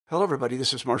Hello, everybody.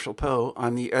 This is Marshall Poe.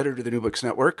 I'm the editor of the New Books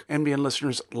Network. NBN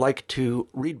listeners like to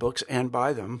read books and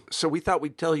buy them. So we thought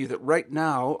we'd tell you that right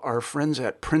now, our friends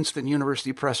at Princeton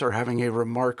University Press are having a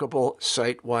remarkable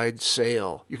site-wide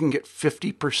sale. You can get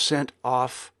 50%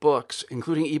 off books,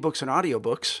 including ebooks and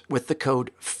audiobooks, with the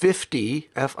code 50,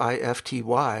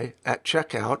 F-I-F-T-Y, at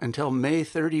checkout until May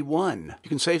 31. You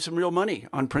can save some real money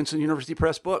on Princeton University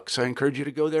Press books. I encourage you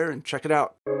to go there and check it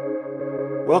out.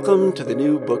 Welcome to the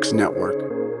New Books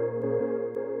Network.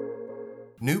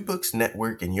 New Books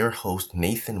Network and your host,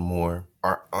 Nathan Moore,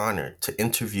 are honored to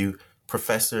interview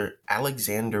Professor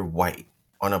Alexander Whyte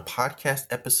on a podcast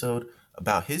episode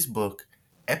about his book,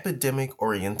 Epidemic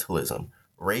Orientalism,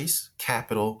 Race,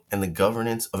 Capital, and the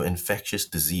Governance of Infectious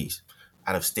Disease,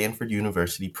 out of Stanford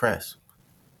University Press.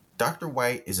 Dr.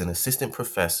 Whyte is an assistant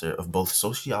professor of both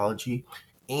sociology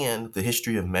and the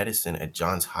history of medicine at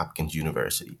Johns Hopkins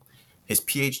University. His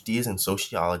PhD is in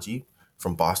sociology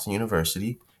from Boston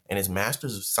University, and his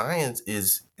Master's of Science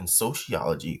is in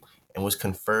sociology and was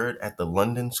conferred at the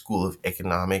London School of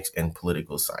Economics and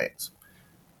Political Science.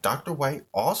 Dr. Whyte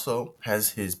also has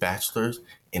his bachelor's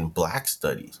in Black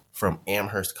Studies from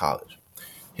Amherst College.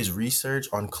 His research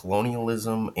on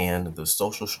colonialism and the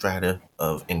social strata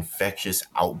of infectious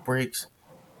outbreaks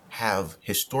have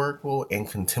historical and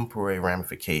contemporary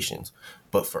ramifications.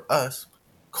 But for us,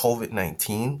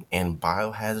 COVID-19 and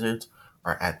biohazards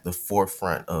are at the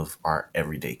forefront of our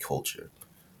everyday culture.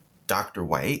 Dr.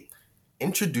 Whyte,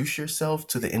 introduce yourself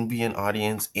to the NBN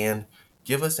audience and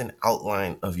give us an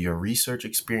outline of your research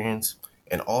experience,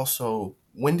 and also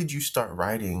when did you start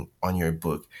writing on your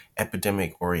book,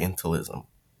 Epidemic Orientalism?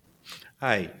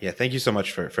 Hi. Yeah, thank you so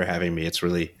much for having me. It's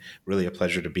really a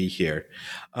pleasure to be here.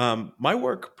 My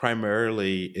work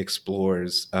primarily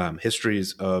explores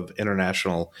histories of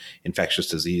international infectious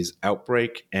disease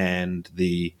outbreak and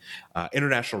the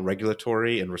international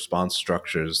regulatory and response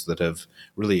structures that have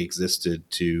really existed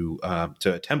to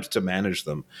attempt to manage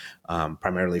them,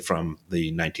 primarily from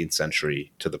the 19th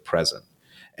century to the present.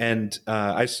 And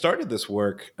I started this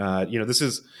work.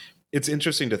 It's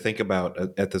interesting to think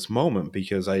about at this moment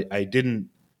because I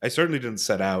certainly didn't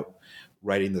set out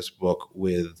writing this book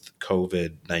with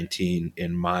COVID-19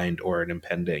 in mind or an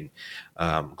impending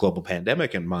global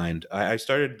pandemic in mind. I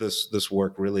started this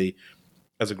work really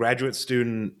as a graduate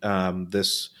student.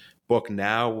 This book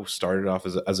now started off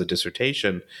as a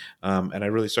dissertation, and I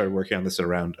really started working on this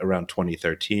around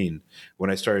 2013 when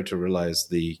I started to realize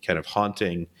the kind of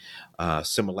haunting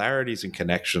similarities and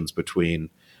connections between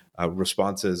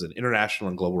responses and international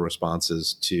and global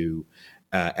responses to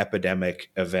epidemic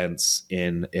events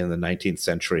in the 19th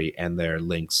century and their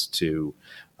links to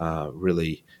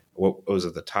really what was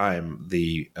at the time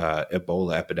the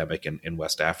Ebola epidemic in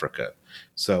West Africa.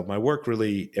 So my work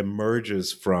really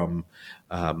emerges from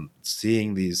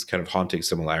seeing these kind of haunting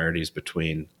similarities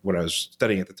between what I was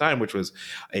studying at the time, which was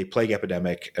a plague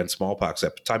epidemic and smallpox,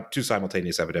 two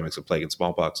simultaneous epidemics of plague and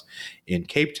smallpox in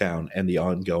Cape Town, and the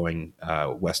ongoing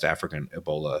West African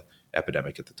Ebola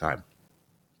epidemic at the time.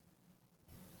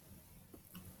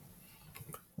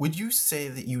 Would you say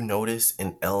that you notice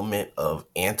an element of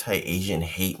anti-Asian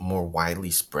hate more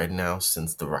widely spread now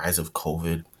since the rise of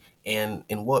COVID? And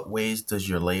in what ways does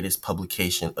your latest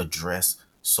publication address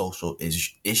social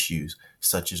issues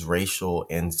such as racial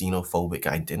and xenophobic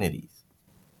identities?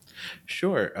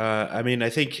 Sure. I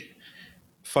think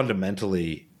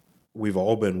fundamentally, we've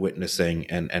all been witnessing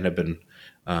and have been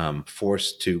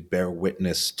forced to bear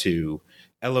witness to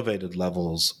elevated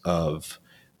levels of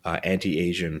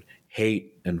anti-Asian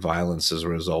hate and violence as a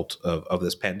result of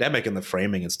this pandemic and the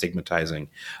framing and stigmatizing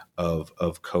of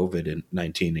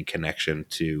COVID-19 in connection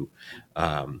to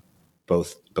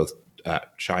both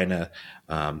China,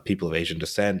 people of Asian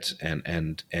descent,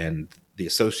 and the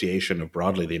association of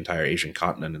broadly the entire Asian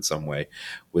continent in some way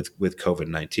with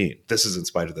COVID-19. This is in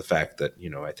spite of the fact that,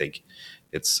 I think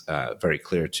it's very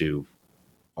clear to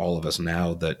all of us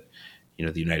now that,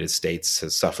 the United States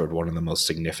has suffered one of the most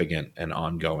significant and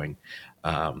ongoing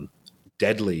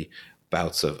deadly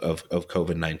bouts of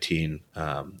COVID-19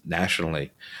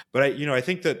 nationally. But I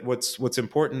think that what's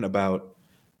important about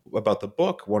the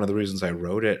book, one of the reasons I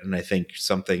wrote it, and I think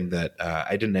something that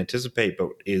I didn't anticipate, but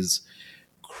is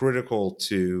critical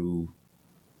to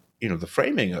the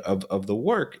framing of the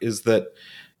work, is that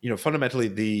fundamentally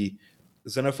the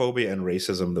xenophobia and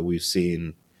racism that we've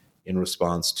seen in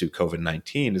response to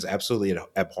COVID-19 is absolutely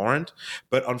abhorrent,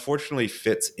 but unfortunately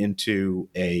fits into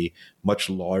a much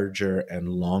larger and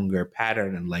longer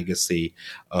pattern and legacy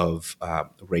of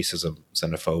racism,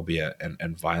 xenophobia,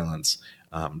 and violence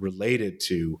related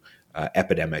to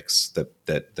epidemics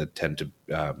that tend to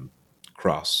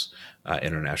cross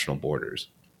international borders.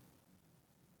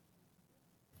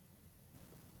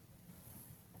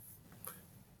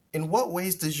 In what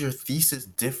ways does your thesis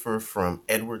differ from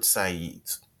Edward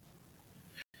Said's?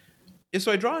 Yeah,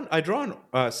 so I draw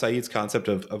on Said's concept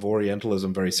of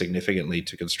Orientalism very significantly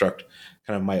to construct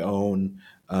kind of my own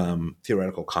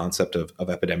theoretical concept of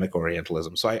epidemic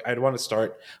Orientalism. So I'd want to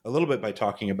start a little bit by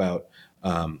talking about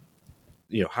um,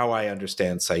 how I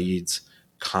understand Said's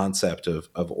concept of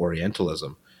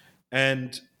Orientalism,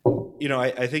 and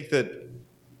I think that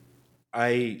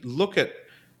I look at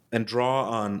and draw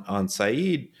on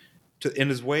Said in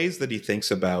his ways that he thinks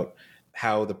about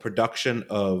how the production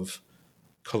of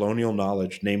colonial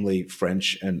knowledge, namely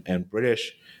French and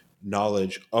British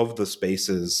knowledge of the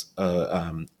spaces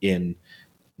in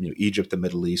Egypt, the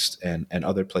Middle East, and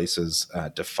other places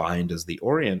defined as the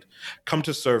Orient, come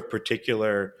to serve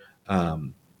particular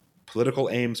political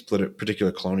aims,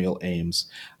 particular colonial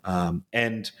aims,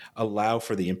 and allow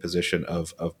for the imposition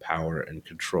of power and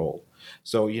control.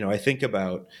 So, I think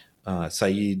about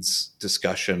Said's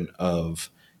discussion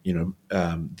of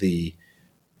the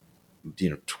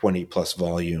 20 plus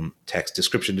volume text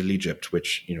Description de l'Egypte,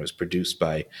 which is produced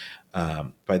by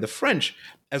the French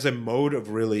as a mode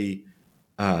of really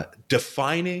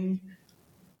defining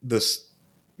this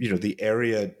the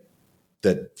area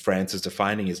that France is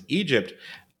defining as Egypt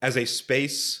as a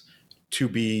space to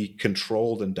be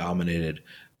controlled and dominated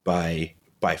by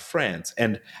France,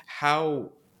 and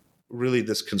how really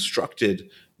this constructed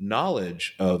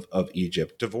knowledge of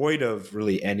Egypt, devoid of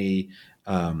really any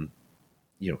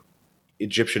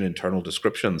Egyptian internal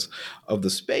descriptions of the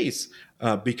space,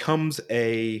 becomes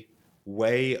a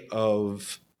way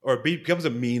of, or becomes a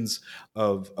means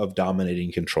of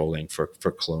dominating, controlling for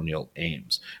colonial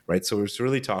aims, right? So it's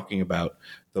really talking about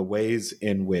the ways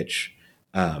in which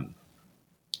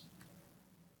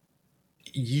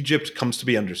Egypt comes to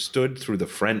be understood through the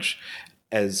French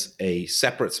as a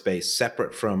separate space,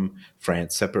 separate from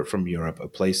France, separate from Europe, a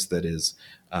place that is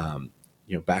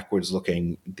backwards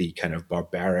looking, the kind of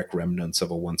barbaric remnants of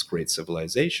a once great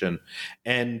civilization.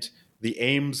 And the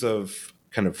aims of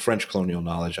kind of French colonial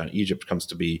knowledge on Egypt comes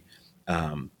to be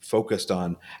focused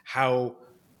on how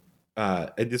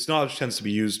this knowledge tends to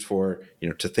be used for,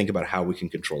 to think about how we can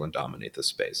control and dominate this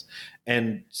space.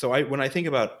 And so when I think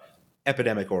about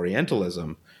epidemic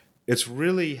Orientalism, it's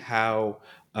really how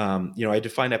I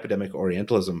define epidemic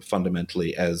Orientalism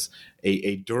fundamentally as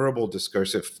a durable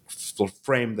discursive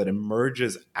frame that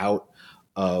emerges out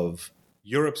of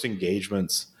Europe's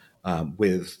engagements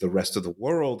with the rest of the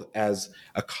world as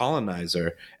a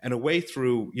colonizer, and a way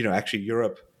through, actually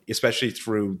Europe, especially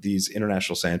through these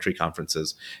international sanitary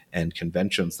conferences and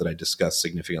conventions that I discuss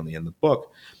significantly in the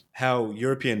book, how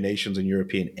European nations and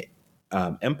European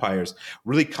empires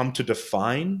really come to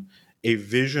define a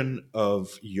vision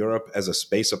of Europe as a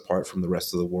space apart from the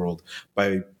rest of the world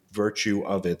by virtue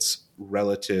of its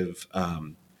relative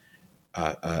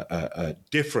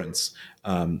difference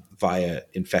via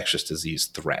infectious disease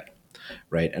threat,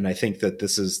 right? And I think that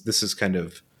this is kind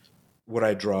of what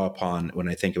I draw upon when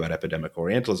I think about epidemic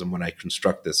Orientalism, when I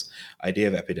construct this idea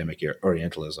of epidemic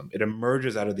Orientalism. It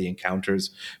emerges out of the encounters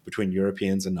between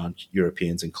Europeans and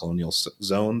non-Europeans in colonial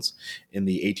zones in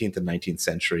the 18th and 19th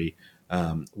century.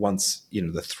 Once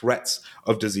the threats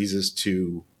of diseases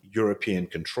to European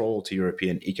control, to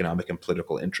European economic and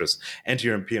political interests, and to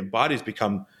European bodies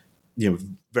become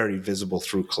very visible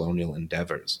through colonial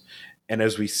endeavors. And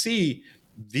as we see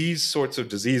these sorts of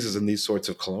diseases and these sorts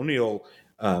of colonial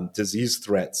disease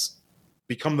threats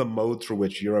become the mode through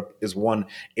which Europe is, one,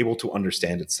 able to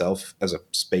understand itself as a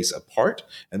space apart,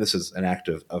 and this is an act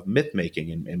of myth making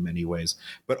in many ways,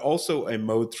 but also a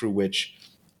mode through which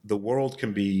the world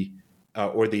can be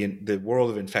or the world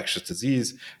of infectious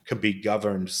disease can be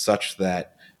governed such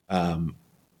that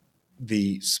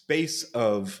the space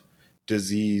of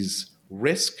disease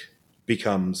risk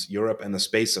becomes Europe, and the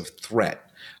space of threat,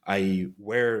 i.e.,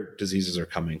 where diseases are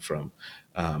coming from,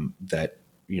 that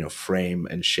frame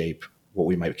and shape what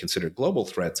we might consider global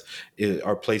threats,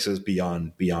 are places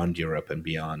beyond Europe and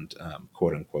beyond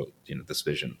quote unquote this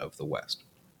vision of the West.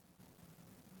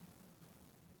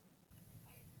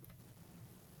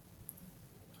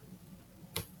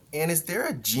 And is there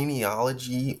a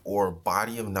genealogy or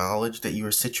body of knowledge that you are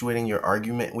situating your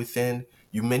argument within?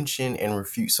 You mention and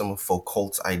refute some of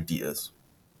Foucault's ideas.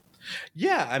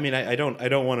 Yeah, I mean, I don't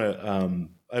want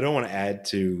to add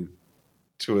to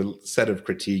a set of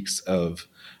critiques of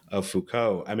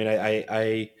Foucault. I mean,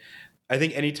 I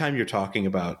think anytime you're talking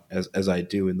about, as I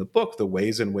do in the book, the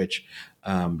ways in which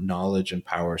knowledge and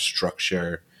power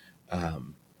structure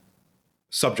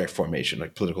subject formation,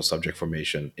 like political subject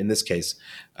formation, in this case,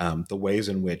 the ways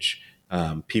in which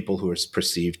people who are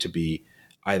perceived to be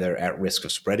either at risk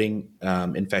of spreading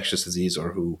infectious disease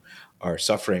or who are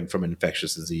suffering from an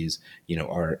infectious disease,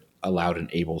 are allowed and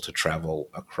able to travel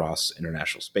across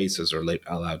international spaces or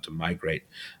allowed to migrate.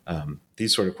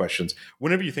 These sort of questions.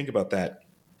 Whenever you think about that,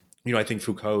 I think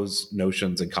Foucault's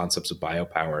notions and concepts of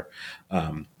biopower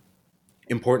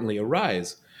importantly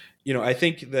arise. I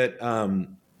think that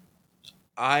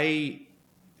I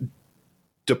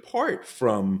depart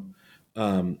from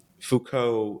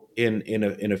Foucault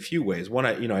in a few ways. One,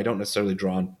 I don't necessarily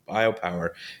draw on biopower,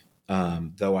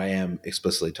 though I am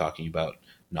explicitly talking about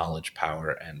knowledge power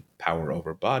and power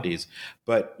over bodies.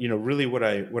 But really, what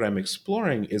I'm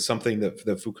exploring is something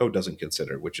that Foucault doesn't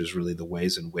consider, which is really the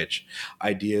ways in which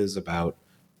ideas about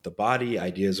the body,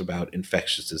 ideas about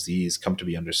infectious disease, come to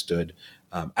be understood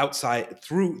outside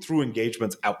through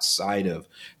engagements outside of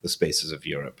the spaces of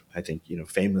Europe. I think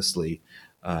famously.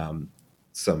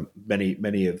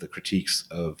 Many of the critiques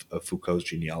of Foucault's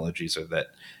genealogies are that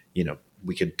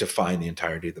we could define the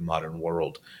entirety of the modern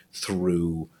world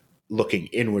through looking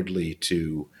inwardly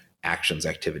to actions,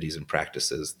 activities, and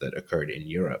practices that occurred in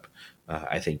Europe.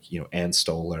 I think Anne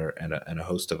Stoler and a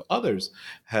host of others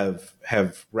have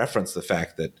referenced the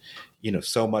fact that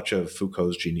so much of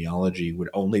Foucault's genealogy would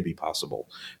only be possible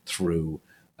through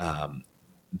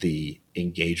the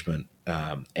engagement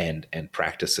and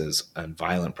practices and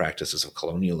violent practices of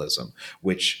colonialism,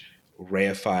 which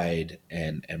reified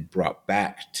and brought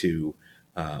back to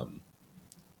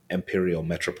imperial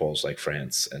metropoles like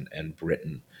France and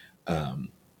Britain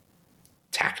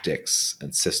tactics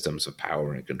and systems of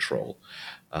power and control.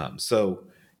 So,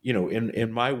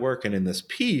 in my work and in this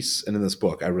piece and in this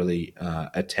book, I really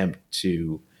attempt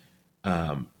to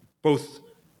both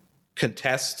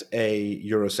contest a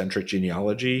Eurocentric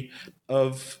genealogy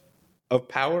of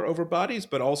power over bodies,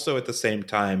 but also at the same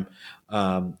time,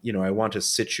 I want to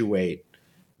situate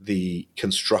the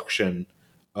construction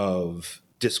of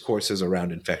discourses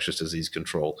around infectious disease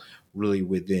control really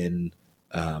within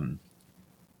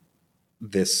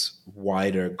this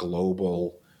wider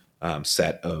global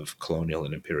set of colonial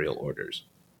and imperial orders.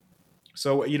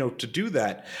 So, to do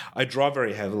that, I draw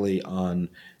very heavily on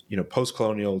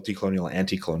post-colonial, decolonial,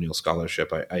 anti-colonial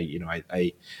scholarship.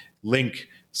 I link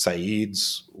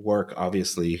Said's work,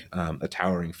 obviously a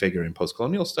towering figure in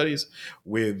post-colonial studies,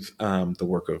 with the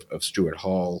work of Stuart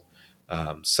Hall,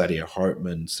 Saidiya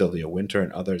Hartman, Sylvia Wynter,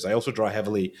 and others. I also draw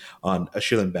heavily on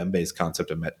Achille Mbembe's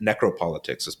concept of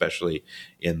necropolitics, especially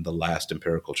in the last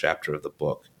empirical chapter of the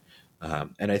book.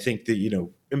 And I think that,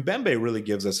 Mbembe really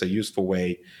gives us a useful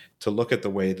way to look at the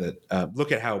way that,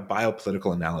 look at how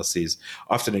biopolitical analyses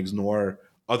often ignore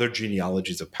other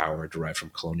genealogies of power derived from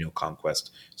colonial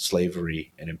conquest,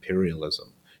 slavery, and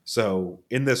imperialism. So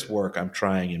in this work, I'm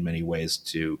trying in many ways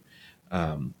to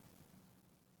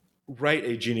write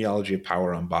a genealogy of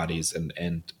power on bodies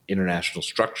and international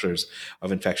structures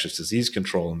of infectious disease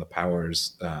control and the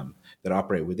powers that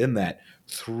operate within that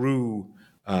through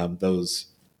those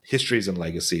histories and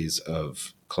legacies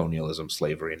of colonialism,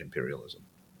 slavery, and imperialism.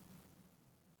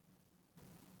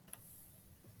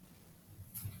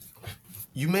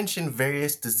 You mentioned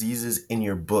various diseases in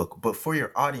your book, but for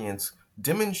your audience,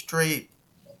 demonstrate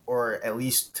or at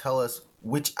least tell us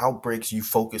which outbreaks you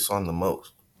focus on the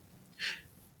most.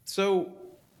 So,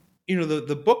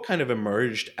 the book kind of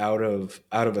emerged out of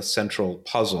a central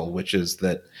puzzle, which is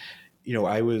that,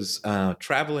 I was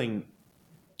traveling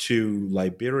to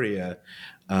Liberia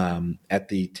at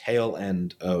the tail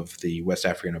end of the West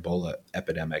African Ebola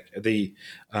epidemic.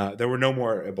 There were no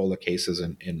more Ebola cases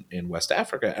in West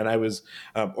Africa, and I was,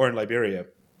 or in Liberia,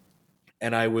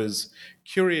 and I was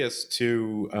curious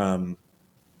to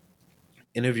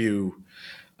interview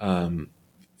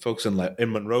folks in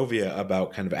Monrovia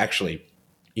about kind of actually,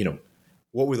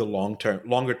 what were the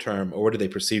longer term, or what do they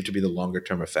perceive to be the longer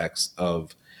term effects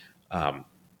of, what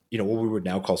we would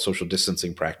now call social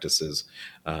distancing practices,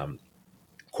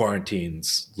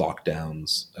 quarantines,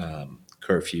 lockdowns,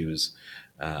 curfews,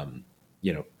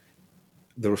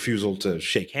 the refusal to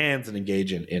shake hands and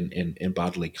engage in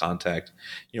bodily contact.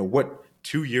 What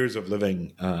 2 years of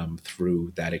living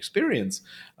through that experience,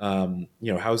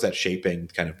 how is that shaping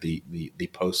kind of the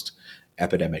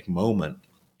post-epidemic moment?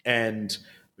 And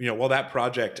while that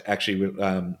project actually,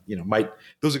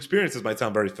 those experiences might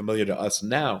sound very familiar to us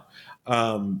now,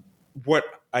 what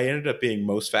I ended up being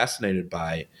most fascinated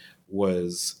by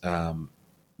was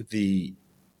the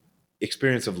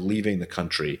experience of leaving the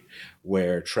country,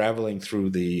 where traveling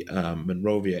through the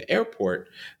Monrovia airport,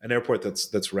 an airport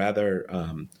that's rather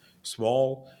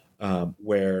small,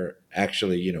 where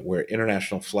actually, where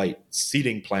international flight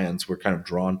seating plans were kind of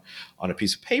drawn on a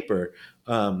piece of paper,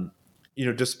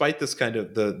 despite this kind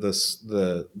of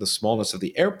the smallness of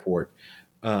the airport,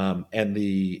 and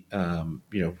the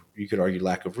you could argue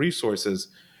lack of resources,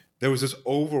 there was this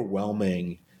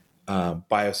overwhelming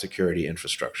biosecurity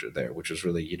infrastructure there, which was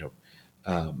really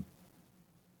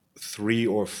 3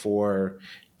 or 4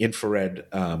 infrared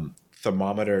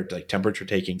thermometer, like temperature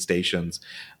taking stations,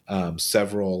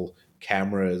 several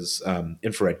cameras,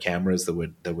 infrared cameras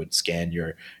that would scan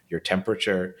your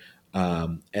temperature,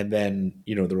 and then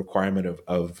the requirement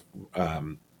of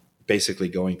basically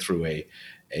going through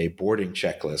a boarding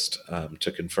checklist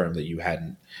to confirm that you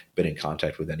hadn't been in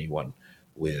contact with anyone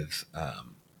with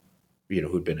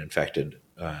who'd been infected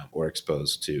or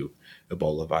exposed to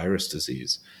Ebola virus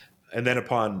disease. And then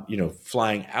upon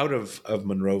flying out of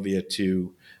Monrovia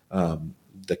to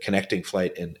the connecting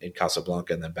flight in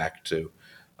Casablanca and then back to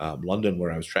London,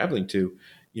 where I was traveling to,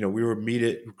 we were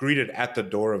greeted at the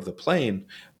door of the plane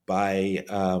by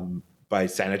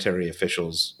sanitary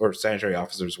officials or sanitary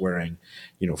officers wearing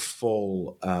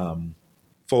full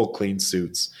clean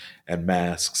suits and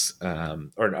masks,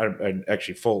 or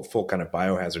actually full kind of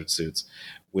biohazard suits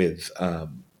with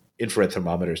infrared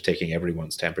thermometers taking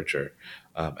everyone's temperature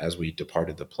as we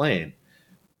departed the plane.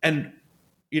 And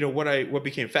what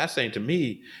became fascinating to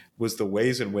me was the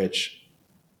ways in which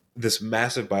this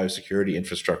massive biosecurity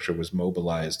infrastructure was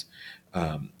mobilized,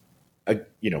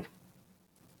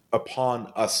 upon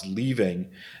us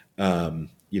leaving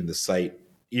the site,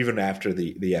 even after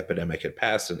the epidemic had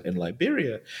passed in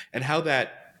Liberia, and how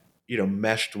that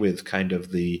meshed with kind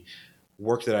of the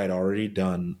work that I'd already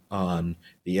done on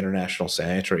the international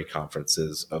sanitary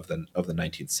conferences of the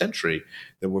 19th century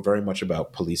that were very much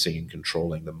about policing and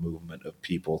controlling the movement of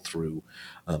people through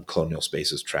colonial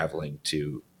spaces, traveling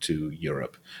to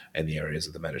Europe and the areas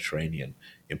of the Mediterranean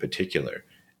in particular.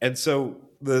 And so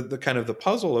the kind of the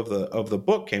puzzle of the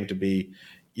book came to be,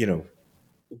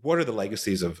 what are the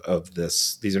legacies of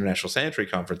these international sanitary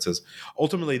conferences?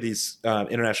 Ultimately, these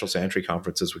international sanitary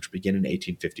conferences, which begin in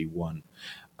 1851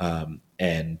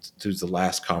 and through the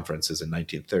last conferences in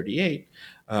 1938,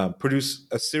 produce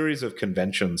a series of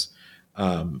conventions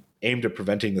aimed at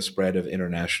preventing the spread of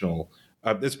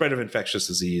infectious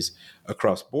disease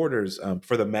across borders,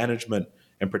 for the management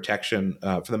and protection,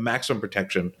 for the maximum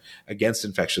protection against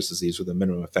infectious disease with a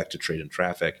minimum effect to trade and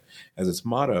traffic as its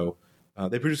motto.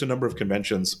 They produce a number of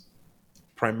conventions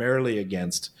primarily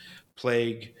against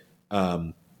plague,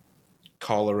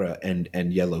 cholera,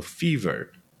 and yellow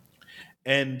fever.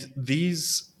 And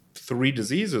these 3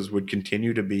 diseases would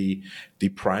continue to be the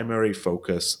primary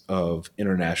focus of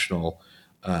international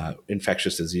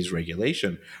infectious disease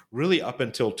regulation, really up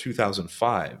until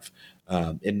 2005.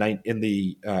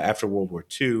 After World War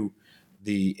II,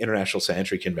 the international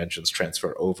sanitary conventions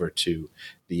transfer over to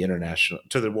the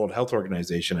World Health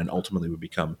Organization, and ultimately would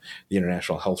become the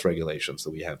international health regulations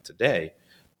that we have today.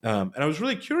 And I was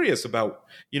really curious about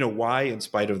why, in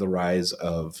spite of the rise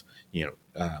of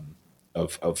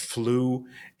of flu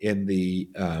in the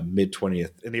early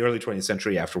 20th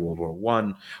century after World War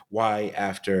I, why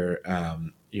after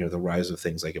the rise of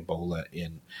things like Ebola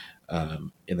in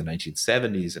the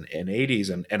 1970s and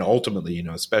 80s, and ultimately,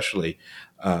 especially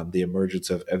the emergence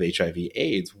of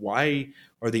HIV/AIDS, why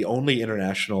are the only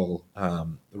international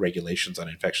regulations on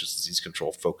infectious disease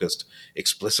control focused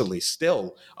explicitly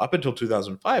still up until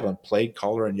 2005 on plague,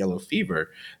 cholera, and yellow fever,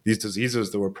 these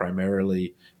diseases that were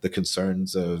primarily the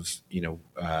concerns of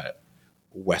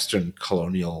Western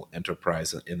colonial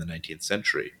enterprise in the 19th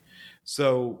century?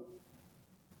 So,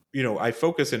 I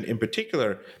focus in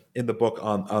particular in the book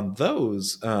on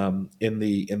those in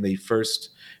the first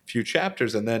few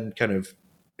chapters, and then kind of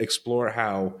explore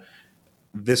how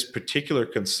this particular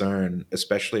concern,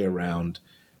 especially around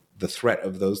the threat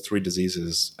of those 3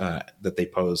 diseases that they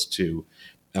pose to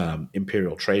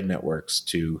imperial trade networks,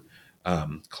 to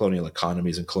colonial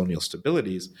economies and colonial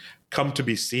stabilities, come to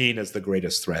be seen as the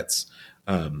greatest threats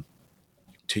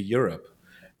to Europe.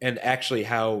 And actually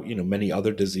how many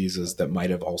other diseases that might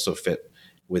have also fit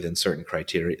within certain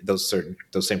criteria, those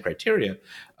same criteria,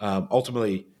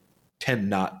 ultimately tend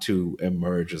not to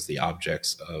emerge as the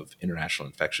objects of international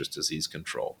infectious disease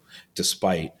control,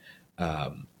 despite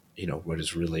what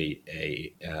is really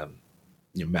a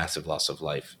massive loss of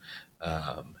life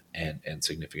and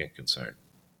significant concern.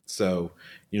 So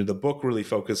the book really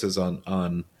focuses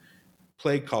on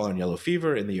plague, cholera, and yellow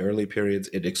fever in the early periods.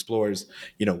 It explores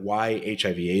why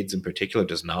HIV/AIDS in particular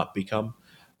does not become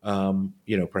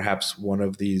perhaps one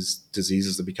of these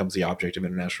diseases that becomes the object of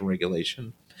international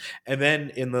regulation. And then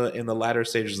in the latter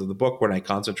stages of the book, when I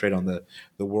concentrate on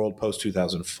the world post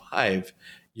 2005,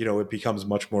 it becomes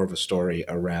much more of a story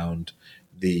around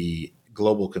the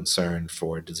global concern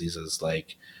for diseases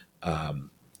like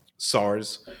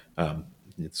SARS,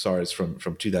 SARS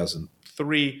from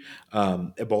 2003,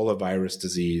 Ebola virus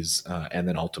disease, and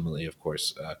then ultimately, of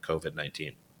course,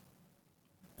 COVID-19.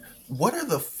 What are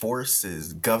the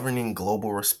forces governing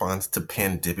global response to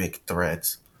pandemic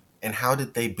threats, and how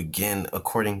did they begin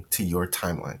according to your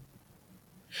timeline?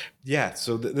 Yeah,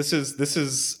 so this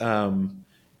is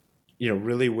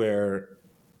really where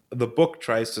the book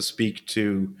tries to speak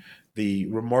to the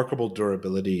remarkable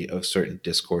durability of certain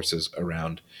discourses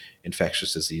around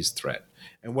infectious disease threat.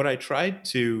 And what I tried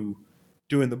to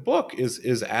do in the book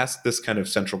is ask this kind of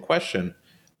central question,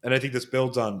 and I think this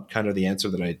builds on kind of the answer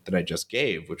that I just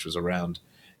gave, which was around,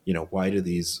 why do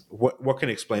these what can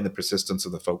explain the persistence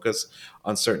of the focus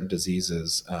on certain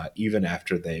diseases even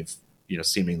after they've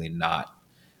seemingly not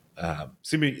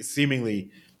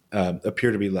seemingly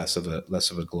appear to be less of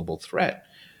a global threat.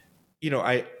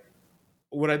 I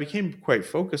what I became quite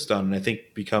focused on, and I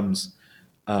think becomes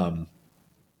kind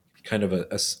of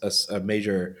a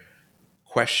major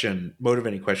question,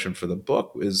 motivating question for the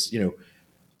book, is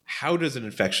how does an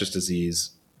infectious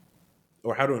disease,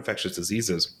 or how do infectious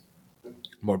diseases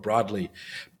more broadly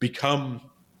become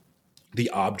the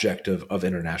object of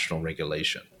international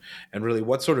regulation? And really,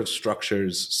 what sort of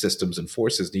structures, systems, and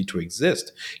forces need to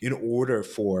exist in order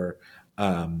for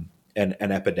an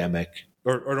epidemic,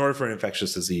 or in order for an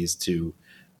infectious disease to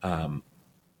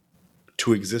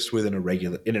exist within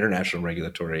an international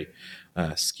regulatory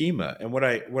schema? And what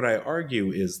I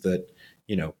argue is that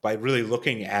by really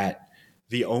looking at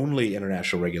the only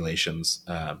international regulations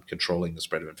controlling the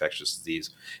spread of infectious disease,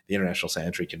 the International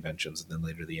Sanitary Conventions, and then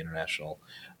later the International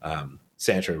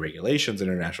Sanitary Regulations,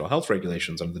 International Health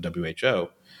Regulations under the WHO.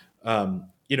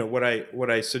 What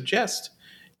I suggest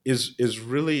is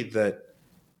really that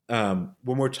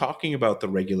when we're talking about the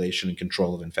regulation and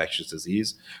control of infectious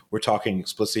disease, we're talking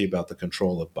explicitly about the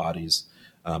control of bodies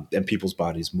and people's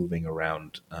bodies moving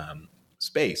around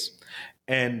space.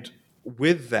 And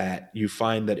with that, you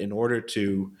find that in order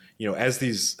to, as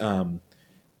the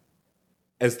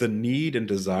need and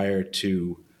desire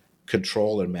to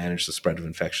control and manage the spread of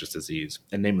infectious disease,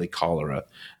 and namely cholera,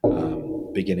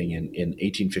 beginning in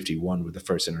 1851 with the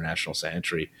first International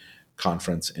Sanitary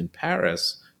Conference in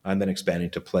Paris, and then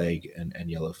expanding to plague and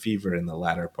yellow fever in the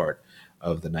latter part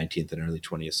of the 19th and early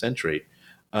 20th century.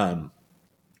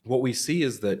 What we see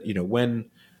is that,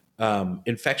 when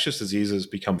infectious diseases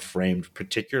become framed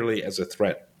particularly as a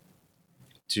threat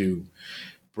to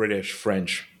British,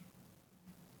 French,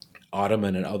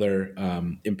 Ottoman, and other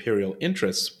imperial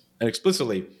interests, and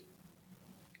explicitly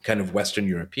kind of Western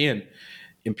European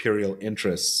imperial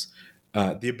interests,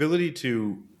 the ability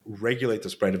to regulate the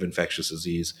spread of infectious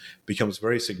disease becomes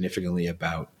very significantly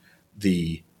about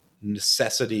the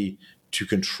necessity to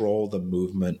control the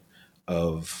movement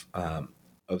of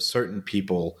certain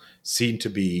people seen to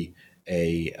be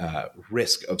a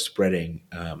risk of spreading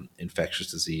infectious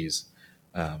disease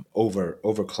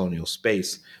over colonial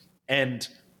space, and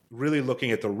really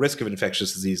looking at the risk of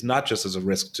infectious disease not just as a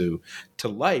risk to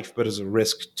life, but as a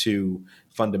risk to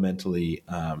fundamentally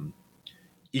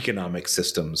economic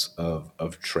systems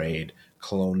of trade,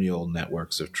 colonial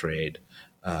networks of trade,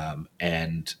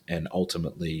 and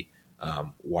ultimately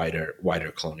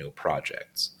wider colonial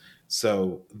projects.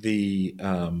 So the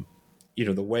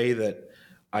way that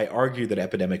I argue that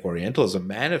epidemic Orientalism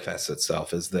manifests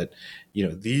itself is that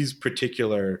these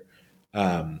particular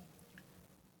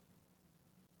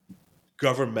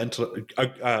governmental,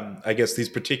 these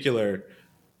particular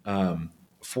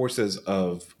forces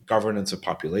of governance of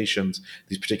populations,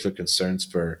 these particular concerns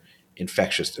for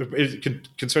infectious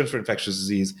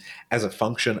disease as a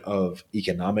function of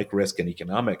economic risk and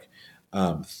economic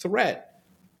threat,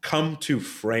 come to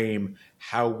frame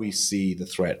how we see the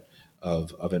threat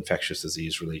of infectious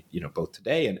disease, really, both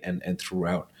today and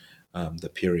throughout the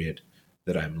period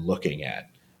that I'm looking at.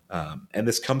 And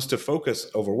this comes to focus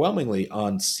overwhelmingly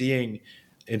on seeing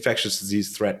infectious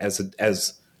disease threat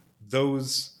as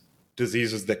those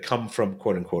diseases that come from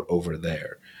quote unquote over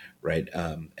there, right?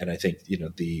 And I think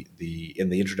in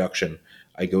the introduction,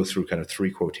 I go through kind of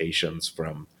three quotations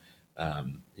from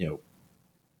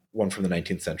one from the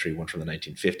 19th century, one from the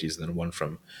 1950s, and then one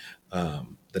from the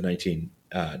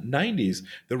 1990s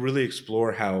that really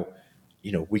explore how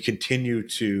we continue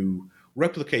to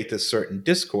replicate this certain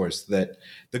discourse that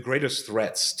the greatest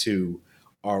threats to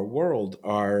our world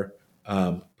are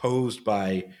posed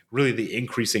by really the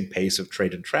increasing pace of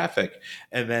trade and traffic,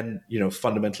 and then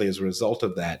fundamentally as a result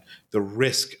of that, the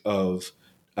risk of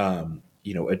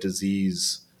a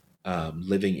disease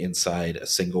living inside a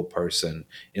single person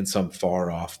in some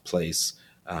far off place,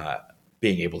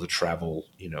 being able to travel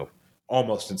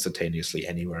almost instantaneously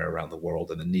anywhere around the world,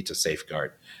 and the need to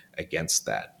safeguard against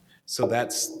that. So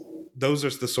those are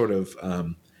the sort of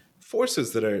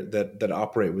forces that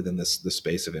operate within the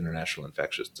space of international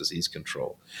infectious disease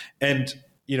control. And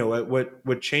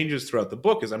what changes throughout the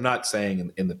book is, I'm not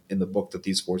saying in the book that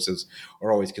these forces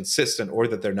are always consistent or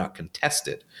that they're not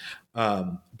contested,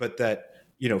 but that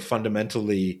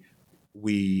fundamentally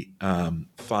we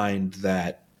find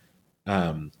that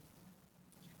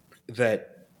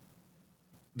that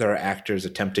there are actors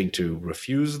attempting to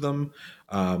refuse them,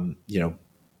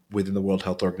 within the World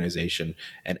Health Organization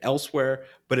and elsewhere,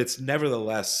 but it's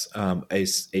nevertheless a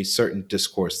certain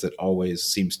discourse that always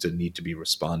seems to need to be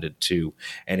responded to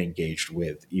and engaged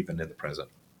with, even in the present.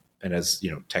 And as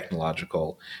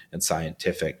technological and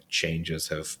scientific changes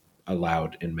have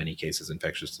allowed, in many cases,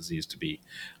 infectious disease to be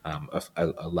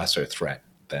a lesser threat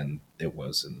than it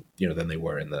was, than they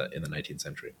were in the 19th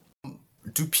century.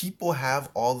 Do people have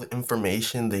all the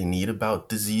information they need about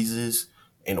diseases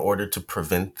in order to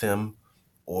prevent them?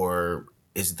 Or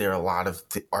is there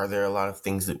are there a lot of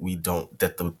things that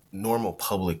that the normal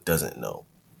public doesn't know?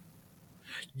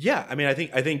 Yeah, I mean, I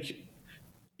think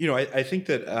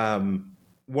that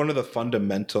one of the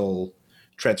fundamental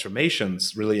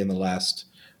transformations really in the last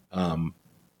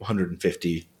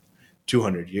 150,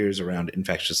 200 years around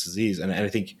infectious disease, and I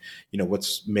think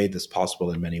what's made this possible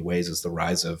in many ways is the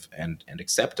rise of and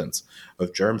acceptance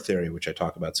of germ theory, which I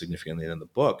talk about significantly in the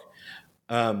book.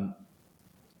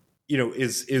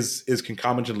 Is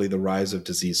concomitantly the rise of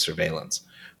disease surveillance,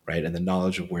 right, and the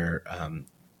knowledge of where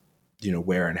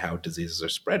and how diseases are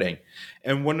spreading.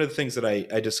 And one of the things that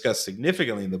I discuss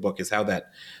significantly in the book is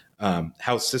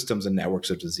how systems and networks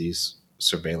of disease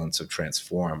surveillance have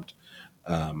transformed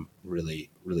really,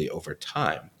 really over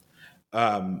time.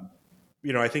 I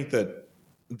think that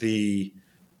the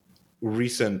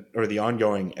recent or the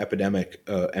ongoing epidemic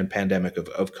and pandemic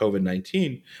of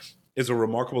COVID-19 is a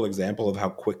remarkable example of how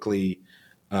quickly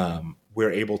we're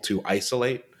able to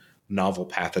isolate novel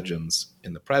pathogens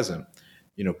in the present.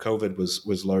 COVID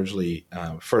was largely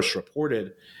first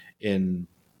reported in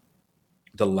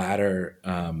the latter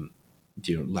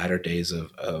days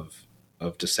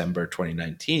of December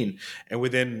 2019, and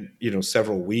within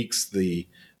several weeks, days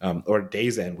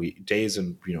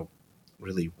and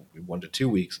really 1 to 2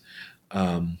 weeks,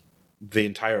 the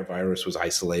entire virus was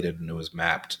isolated and it was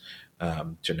mapped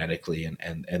genetically,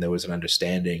 and there was an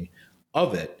understanding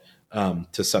of it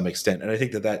to some extent. And I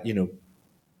think that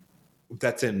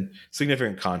that's in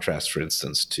significant contrast, for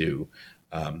instance, to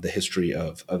the history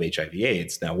of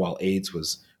HIV/AIDS. Now, while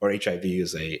HIV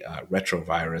is a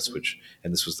retrovirus,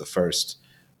 and this was the first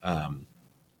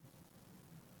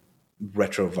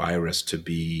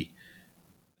retrovirus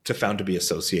found to be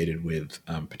associated with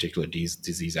particular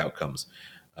disease outcomes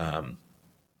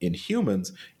in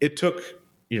humans, it took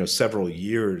several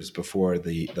years before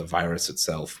the virus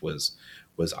itself was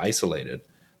isolated.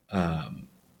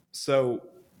 So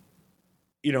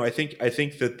I think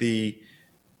that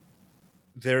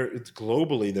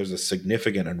globally there's a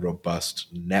significant and robust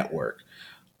network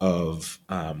of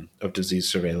disease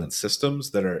surveillance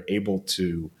systems that are able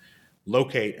to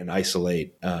locate and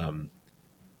isolate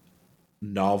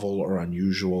novel or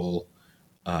unusual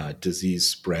disease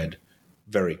spread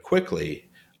very quickly.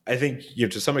 I think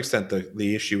to some extent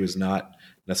the issue is not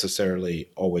necessarily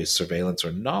always surveillance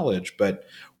or knowledge, but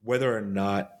whether or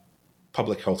not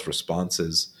public health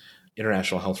responses,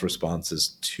 international health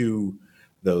responses to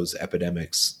those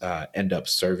epidemics end up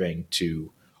serving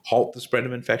to halt the spread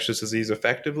of infectious disease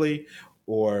effectively,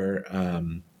 or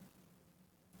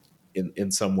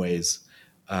in some ways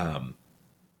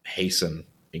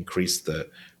increase the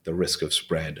risk of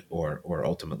spread or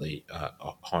ultimately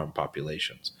harm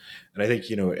populations. And I think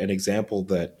an example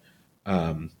that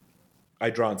I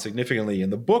draw on significantly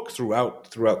in the book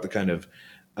throughout the kind of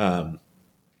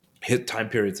time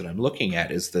periods that I'm looking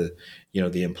at is the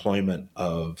employment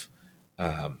of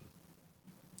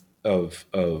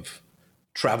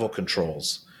travel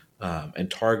controls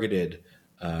and targeted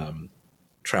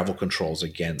travel controls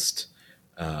against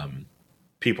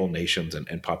people, nations,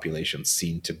 and populations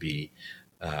seen to be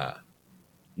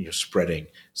spreading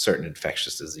certain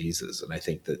infectious diseases. And I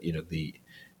think that the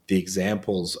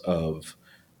examples of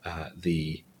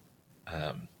the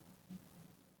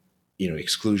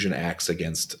exclusion acts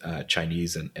against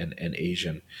Chinese and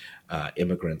Asian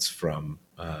immigrants from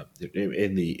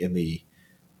in the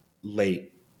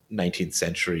late 19th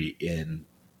century in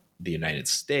the United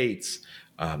States.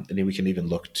 And then we can even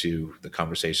look to the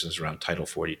conversations around Title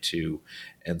 42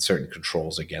 and certain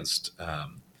controls against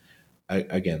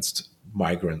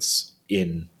migrants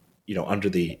in under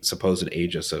the supposed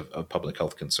aegis of public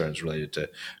health concerns related to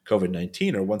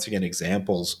COVID-19 are once again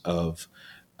examples of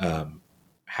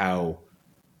how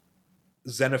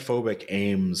xenophobic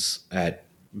aims at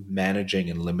managing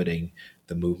and limiting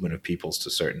the movement of peoples to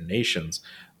certain nations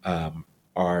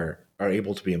are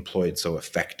able to be employed so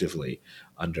effectively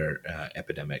under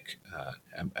epidemic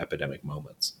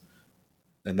moments,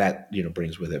 and that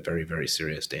brings with it very, very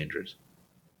serious dangers.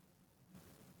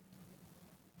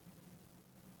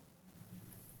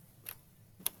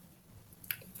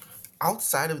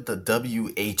 Outside of the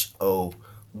WHO,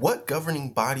 what governing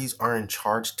bodies are in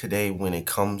charge today when it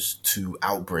comes to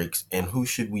outbreaks, and who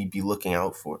should we be looking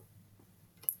out for?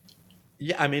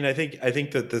 Yeah, I mean, I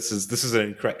think that this is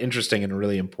an interesting and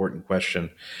really important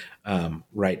question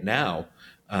right now.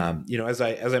 As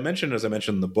I mentioned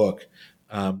in the book,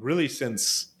 really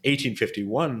since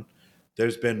 1851,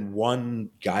 there's been one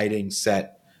guiding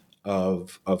set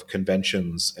of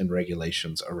conventions and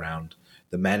regulations around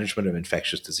the management of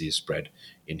infectious disease spread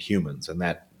in humans, and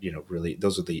that really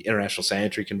those are the International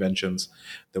Sanitary Conventions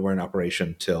that were in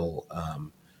operation till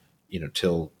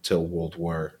World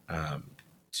War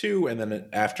II, and then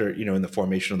after in the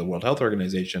formation of the World Health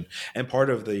Organization, and part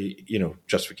of the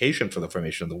justification for the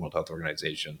formation of the World Health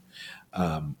Organization,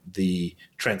 the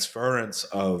transference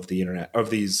of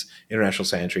these International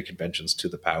Sanitary Conventions to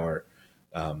the powers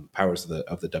of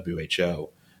the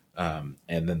WHO.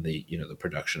 And then the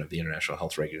production of the international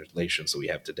health regulations that we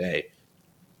have today.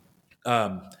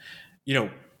 The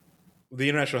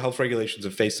international health regulations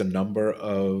have faced a number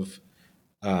of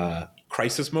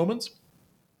crisis moments.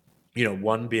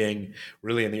 One being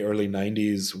really in the early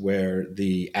 90s, where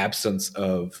the absence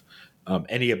of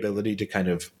any ability to kind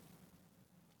of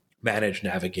manage,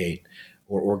 navigate,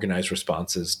 or organize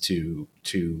responses to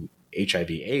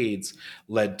HIV/AIDS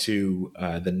led to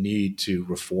the need to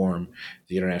reform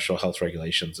the international health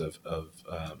regulations of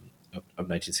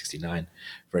 1969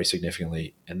 very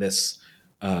significantly, and this,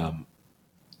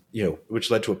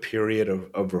 which led to a period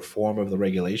of reform of the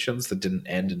regulations that didn't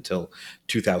end until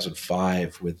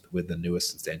 2005 with the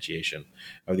newest instantiation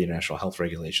of the international health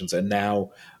regulations. And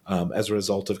now, as a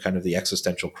result of kind of the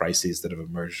existential crises that have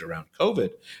emerged around COVID,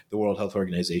 the World Health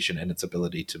Organization and its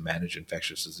ability to manage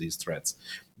infectious disease threats,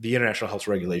 the international health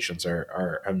regulations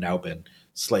have now been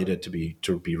slated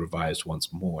to be revised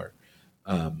once more.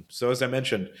 So as I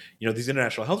mentioned, these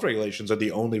international health regulations are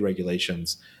the only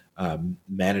regulations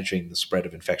managing the spread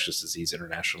of infectious disease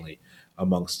internationally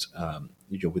amongst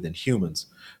within humans.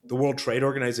 The World Trade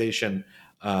Organization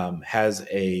has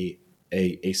a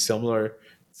similar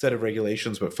set of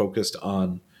regulations, but focused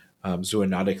on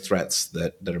zoonotic threats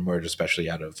that emerge especially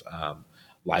out of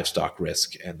livestock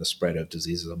risk and the spread of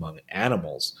diseases among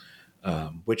animals,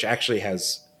 which actually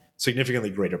has significantly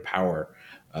greater power.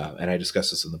 And I discuss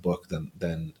this in the book than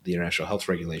the international health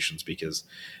regulations, because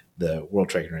the World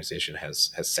Trade Organization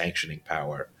has sanctioning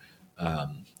power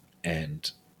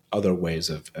and other ways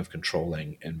of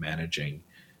controlling and managing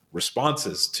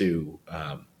responses to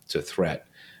threat.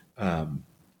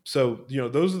 So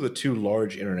those are the two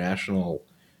large international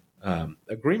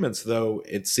agreements. Though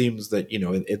it seems that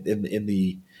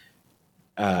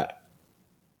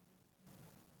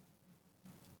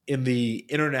in the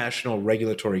international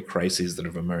regulatory crises that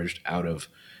have emerged out of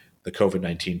the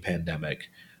COVID-19 pandemic,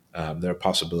 there are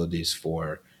possibilities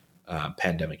for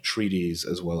pandemic treaties,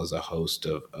 as well as a host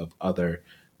of other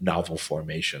novel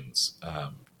formations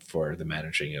for the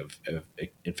managing of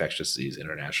infectious disease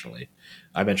internationally.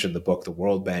 I mentioned the book the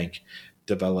World Bank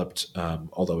developed,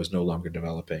 although is no longer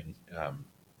developing,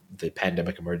 the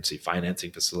Pandemic Emergency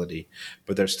Financing Facility,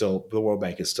 but the World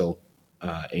Bank is still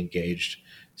engaged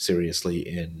seriously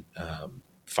in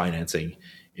financing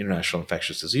international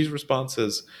infectious disease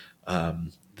responses.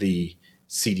 The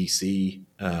CDC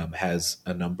has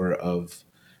a number of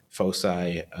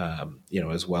foci,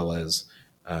 as well as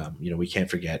we can't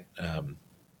forget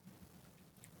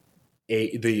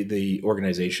the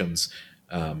organizations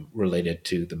related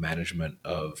to the management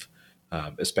of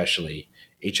especially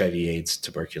HIV/AIDS,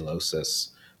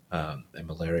 tuberculosis, and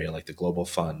malaria, like the Global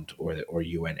Fund or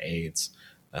UN AIDS.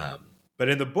 But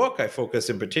in the book, I focus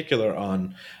in particular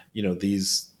on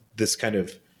this kind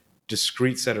of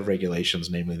discrete set of regulations,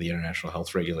 namely the international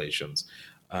health regulations,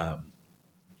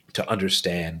 to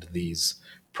understand these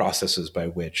processes by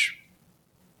which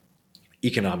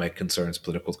economic concerns,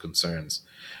 political concerns,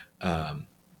 and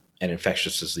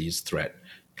infectious disease threat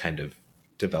kind of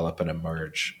develop and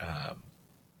emerge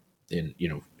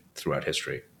throughout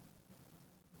history.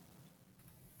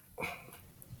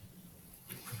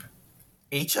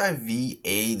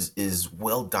 HIV/AIDS is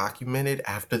well documented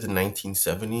after the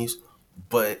 1970s,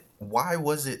 but why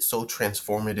was it so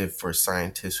transformative for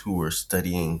scientists who were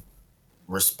studying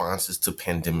responses to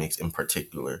pandemics in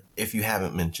particular, if you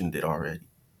haven't mentioned it already?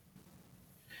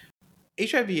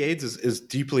 HIV/AIDS is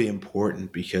deeply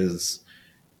important because,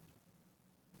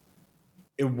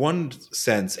 in one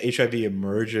sense, HIV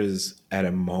emerges at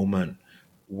a moment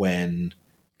when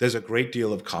there's a great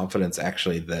deal of confidence,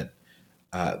 actually, that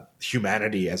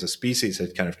humanity as a species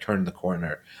had kind of turned the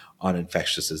corner on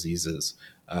infectious diseases.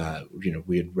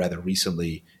 We had rather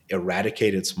recently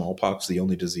eradicated smallpox, the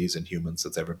only disease in humans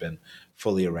that's ever been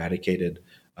fully eradicated,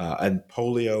 and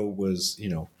polio was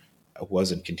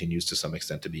and continues to some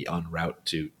extent to be en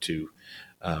route to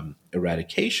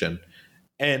eradication.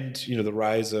 And the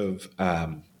rise of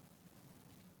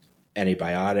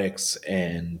antibiotics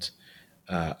and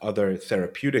other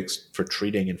therapeutics for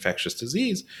treating infectious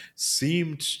disease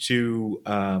seemed to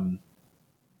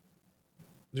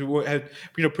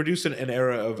produce an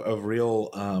era of real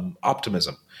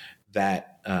optimism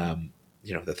that that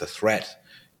the threat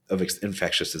of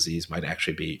infectious disease might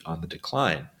actually be on the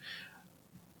decline.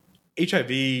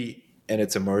 HIV and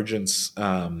its emergence,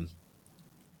 in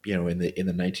the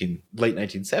late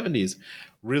 1970s,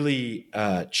 really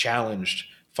challenged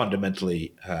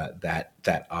fundamentally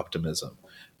that optimism.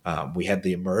 We had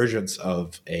the emergence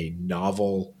of a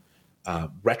novel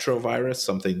retrovirus,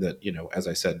 something that, as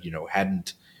I said,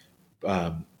 hadn't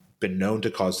been known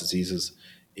to cause diseases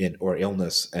or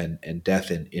illness and death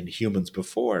in humans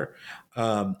before.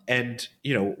 And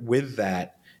with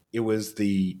that, it was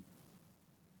the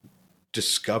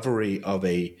discovery of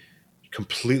a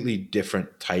completely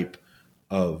different type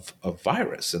of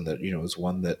virus, and that it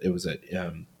was a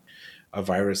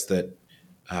virus that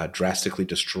drastically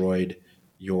destroyed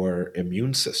your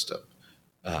immune system,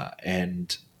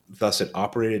 and thus it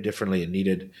operated differently and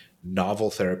needed novel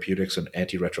therapeutics and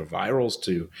antiretrovirals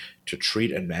to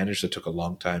treat and manage, that took a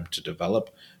long time to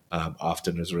develop,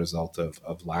 often as a result of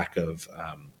lack of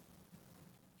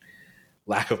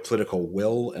political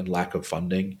will and lack of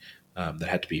funding, that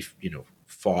had to be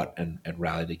fought and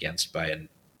rallied against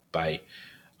by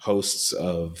hosts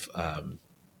of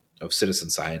citizen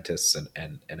scientists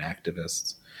and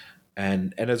activists,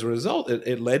 and as a result,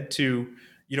 it led to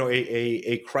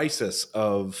a crisis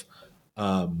of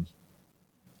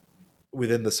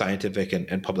within the scientific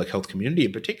and public health community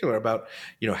in particular about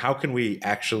how can we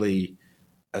actually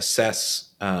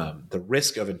assess the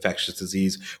risk of infectious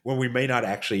disease when we may not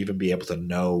actually even be able to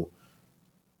know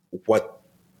what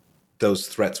those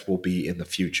threats will be in the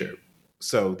future.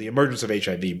 So the emergence of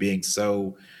HIV being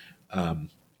so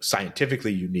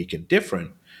scientifically unique and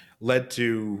different led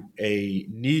to a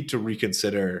need to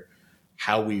reconsider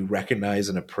how we recognize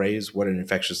and appraise what an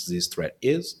infectious disease threat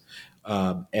is.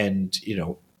 And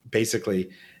basically,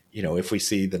 if we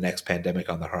see the next pandemic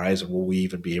on the horizon, will we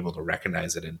even be able to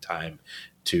recognize it in time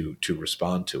to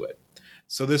respond to it?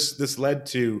 So this led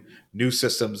to new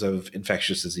systems of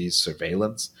infectious disease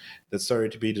surveillance that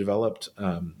started to be developed,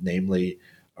 namely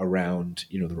around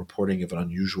the reporting of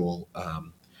unusual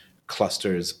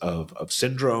clusters of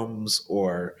syndromes,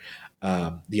 or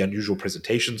the unusual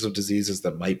presentations of diseases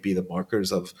that might be the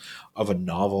markers of a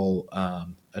novel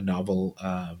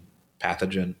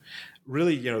pathogen.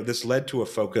 Really, this led to a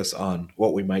focus on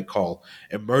what we might call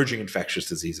emerging infectious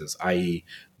diseases, i.e.,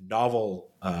 novel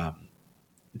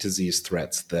disease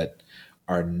threats that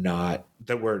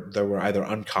were either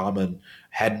uncommon,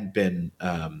 hadn't been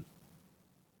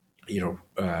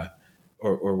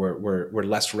or were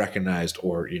less recognized,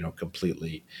 or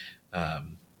completely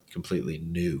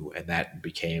new, and that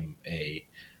became a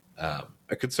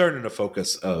concern and a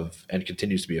focus of, and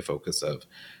continues to be a focus of,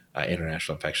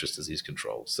 international infectious disease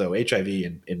control. So HIV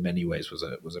in many ways was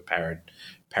a paradigm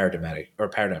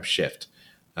shift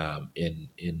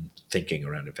in thinking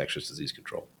around infectious disease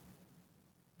control.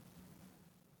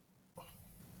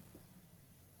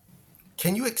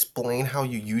 Can you explain how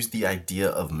you use the idea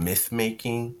of myth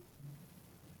making?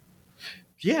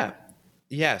 Yeah.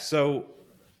 So,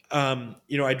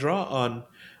 I draw on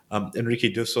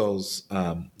Enrique Dussol's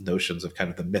notions of kind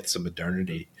of the myths of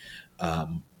modernity,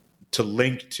 to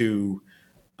link to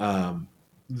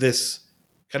this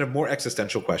kind of more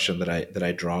existential question that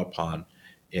I draw upon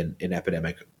in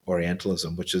epidemic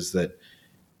Orientalism, which is that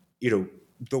the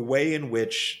way in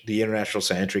which the international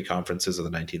sanitary conferences of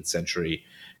the 19th century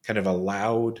kind of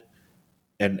allowed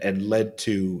and led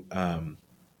to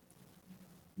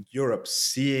Europe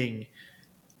seeing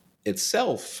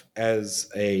itself as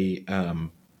a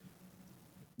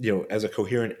as a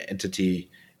coherent entity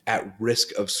at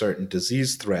risk of certain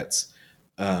disease threats,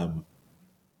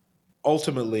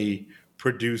 ultimately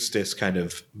produced this kind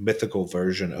of mythical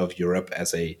version of Europe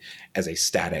as a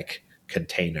static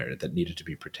container that needed to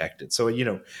be protected. So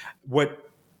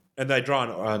and I draw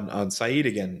on Said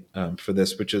again for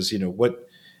this, which is what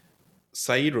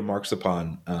Said remarks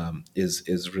upon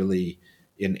is really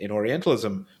in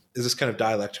Orientalism is this kind of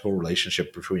dialectical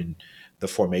relationship between the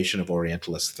formation of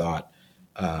Orientalist thought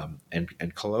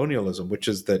and colonialism, which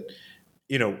is that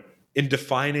in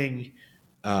defining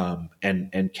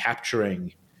and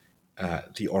capturing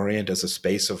the Orient as a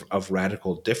space of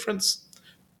radical difference,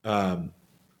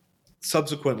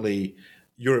 subsequently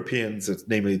Europeans,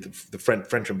 namely the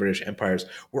French and British empires,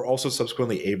 were also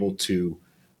subsequently able to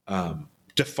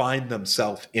define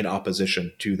themselves in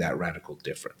opposition to that radical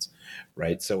difference,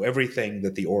 right? So everything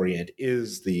that the Orient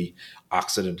is, the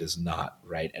Occident is not,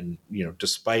 right? And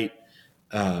despite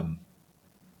and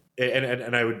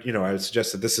I would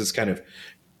suggest that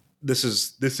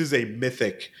this is a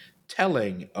mythic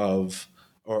telling of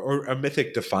or a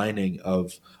mythic defining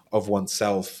of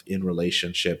oneself in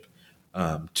relationship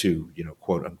to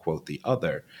quote unquote the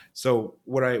other. So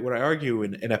what I argue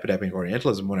in Epidemic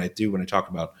Orientalism, when I talk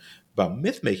about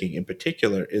myth making in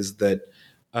particular, is that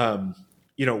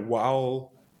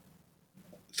while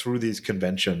through these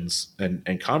conventions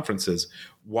and conferences,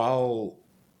 while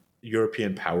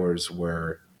European powers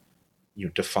were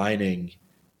defining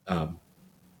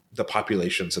the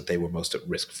populations that they were most at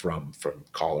risk from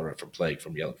cholera, from plague,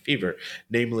 from yellow fever,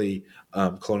 namely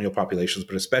colonial populations,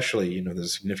 but especially there's a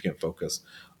significant focus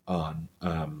on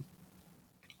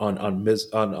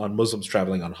Muslims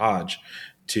traveling on Hajj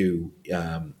to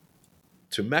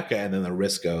Mecca, and then the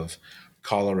risk of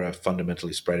cholera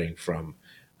fundamentally spreading from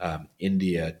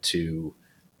India to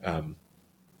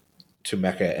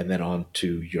Mecca, and then on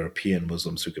to European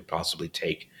Muslims who could possibly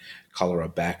take cholera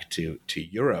back to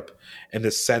Europe. And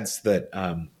this sense that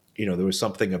there was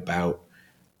something about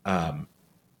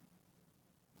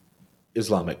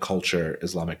Islamic culture,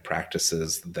 Islamic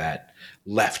practices that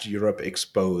left Europe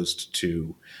exposed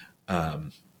to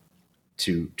the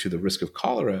risk of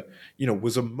cholera,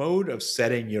 was a mode of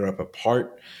setting Europe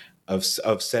apart, of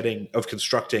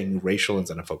constructing racial and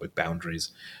xenophobic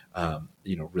boundaries,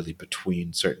 really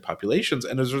between certain populations,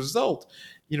 and as a result,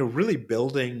 really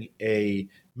building a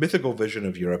mythical vision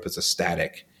of Europe as a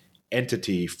static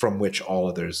entity from which all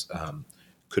others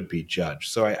could be judged.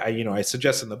 So I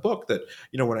suggest in the book that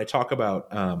when I talk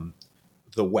about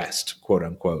the West, quote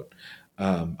unquote,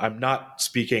 I'm not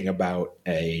speaking about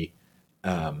a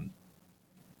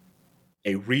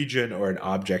region or an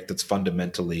object that's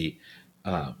fundamentally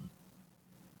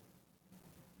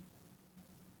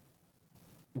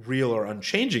real or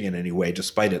unchanging in any way,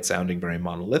 despite it sounding very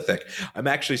monolithic. I'm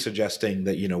actually suggesting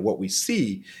that what we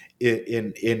see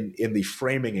in the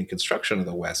framing and construction of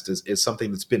the West is something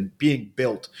that's been being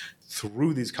built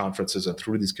through these conferences and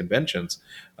through these conventions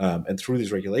and through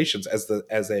these regulations as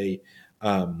a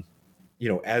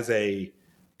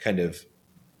kind of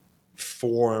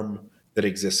form that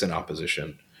exists in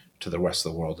opposition to the rest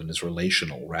of the world and is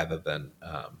relational rather than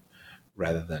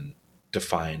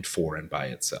defined for and by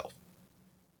itself.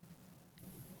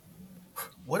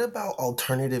 What about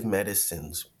alternative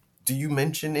medicines? Do you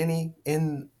mention any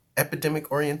in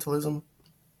Epidemic Orientalism?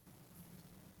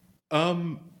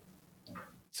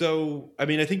 So, I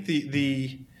mean, I think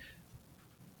the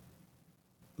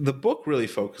book really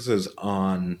focuses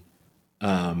on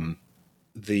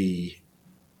the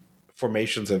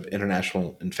formations of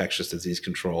international infectious disease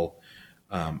control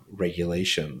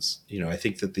regulations. I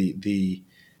think that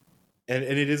and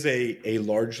it is a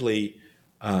largely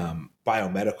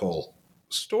biomedical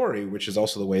story, which is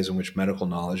also the ways in which medical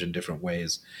knowledge in different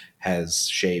ways has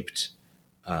shaped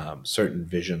certain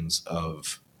visions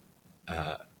of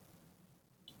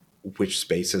which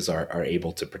spaces are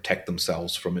able to protect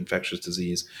themselves from infectious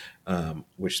disease,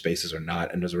 which spaces are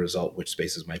not, and as a result, which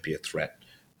spaces might be a threat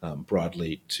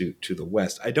broadly to the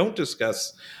West. I don't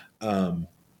discuss, in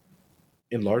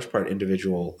large part,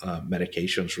 individual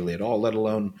medications really at all, let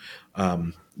alone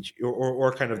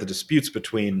or kind of the disputes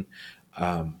between,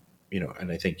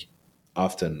 and I think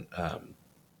often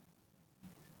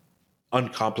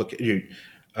uncomplicated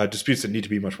disputes that need to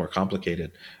be much more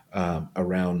complicated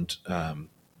around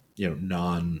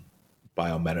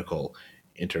non-biomedical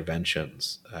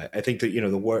interventions. I think that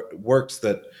the works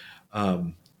that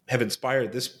have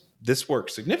inspired this work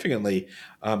significantly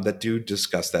that do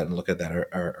discuss that and look at that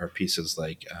are pieces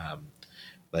like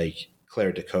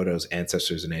Claire Dakotto's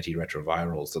Ancestors and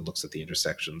Antiretrovirals, that looks at the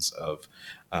intersections of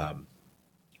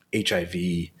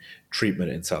HIV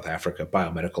treatment in South Africa,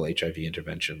 biomedical HIV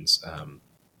interventions,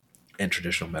 and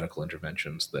traditional medical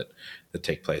interventions that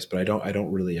take place. But I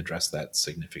don't really address that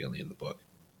significantly in the book.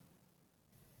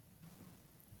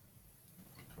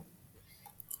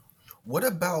 What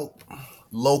about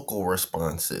local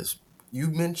responses? You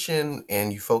mentioned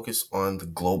and you focus on the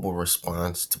global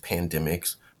response to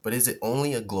pandemics, but is it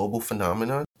only a global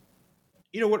phenomenon?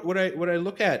 What I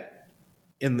look at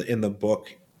in the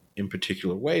book in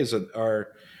particular ways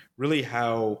are really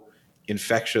how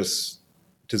infectious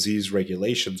disease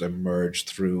regulations emerge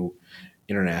through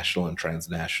international and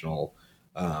transnational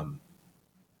um,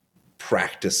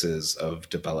 practices of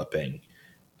developing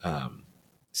um,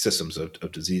 systems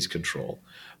of disease control.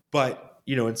 But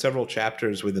in several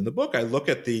chapters within the book, I look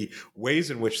at the ways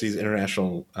in which these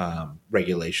international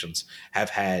regulations have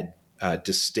had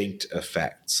distinct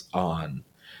effects um,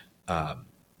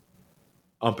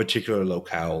 on particular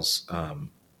locales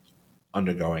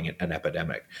undergoing an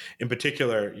epidemic. In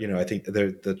particular, I think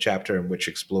the chapter in which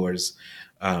explores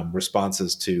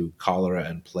responses to cholera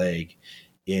and plague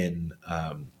in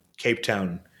Cape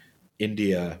Town,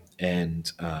 India,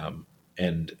 and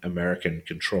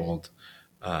American-controlled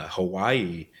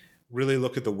Hawaii really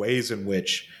look at the ways in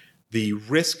which the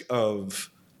risk of,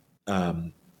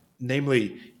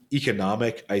 namely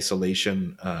economic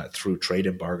isolation through trade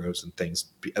embargoes and things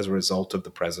as a result of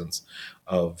the presence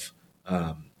of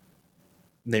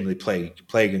namely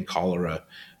plague and cholera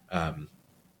um,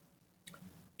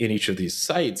 in each of these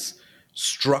sites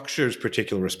structures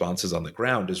particular responses on the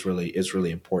ground is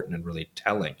really important and really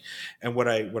telling. And what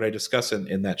I discuss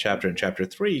in that chapter, in chapter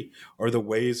 3, are the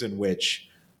ways in which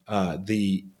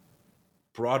the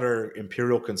broader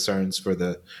imperial concerns for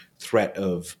the threat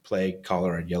of plague,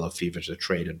 cholera, and yellow fever to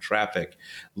trade and traffic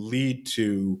lead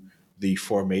to the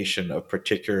formation of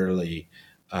particularly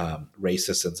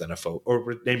racist and xenophobic,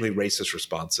 or namely racist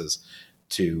responses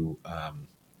to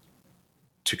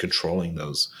to controlling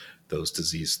those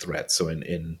disease threats. So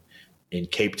in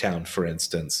Cape Town, for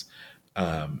instance,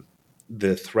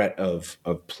 the threat of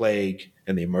plague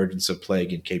and the emergence of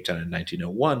plague in Cape Town in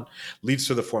 1901 leads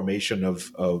to the formation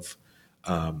of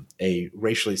a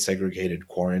racially segregated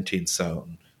quarantine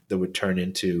zone that would turn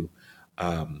into,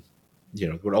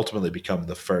 would ultimately become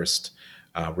the first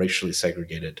racially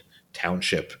segregated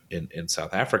township in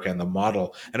South Africa, and the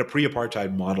model and a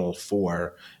pre-apartheid model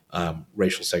for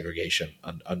racial segregation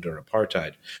under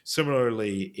apartheid.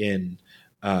 Similarly, in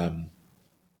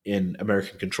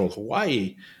American-controlled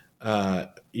Hawaii,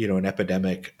 an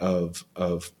epidemic of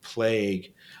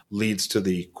plague leads to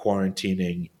the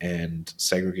quarantining and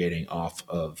segregating off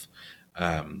of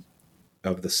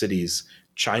the city's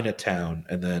Chinatown,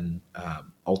 and then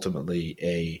ultimately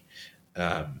a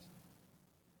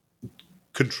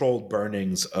controlled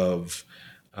burnings of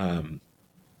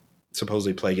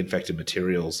supposedly plague-infected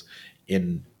materials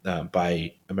in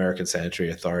by American sanitary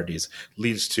authorities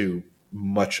leads to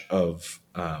much of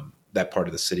that part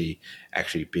of the city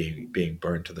actually being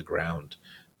burned to the ground,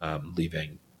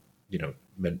 leaving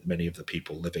many of the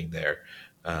people living there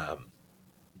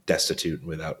destitute and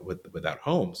without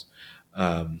homes.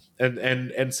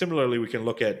 And similarly, we can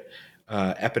look at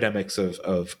epidemics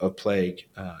of plague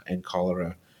and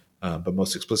cholera, but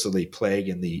most explicitly plague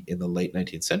in the late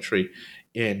 19th century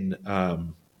in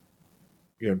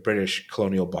British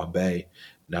colonial Bombay,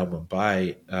 now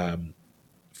Mumbai,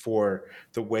 for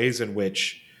the ways in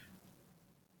which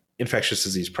infectious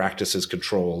disease practices,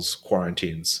 controls,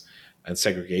 quarantines, and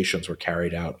segregations were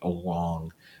carried out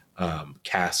along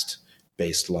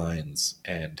caste-based lines,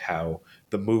 and how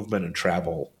the movement and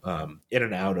travel in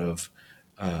and out of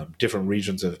different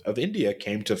regions of India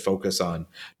came to focus on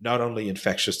not only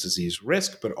infectious disease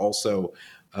risk, but also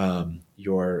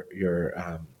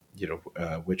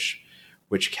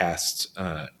which caste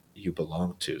you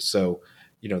belong to. So,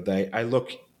 I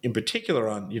look in particular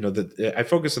on, I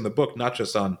focus in the book not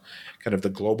just on kind of the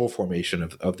global formation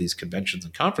of these conventions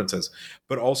and conferences,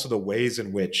 but also the ways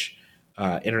in which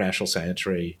international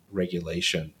sanitary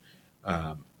regulation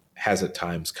has at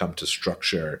times come to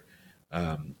structure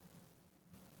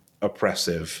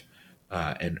oppressive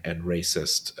and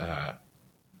racist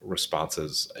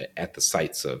responses at the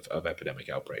sites of epidemic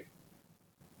outbreak.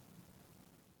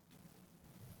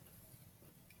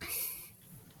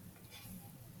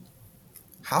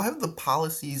 How have the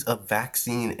policies of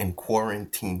vaccine and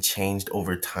quarantine changed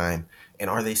over time, and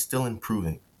are they still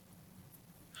improving?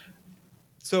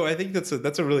 So I think that's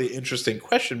a really interesting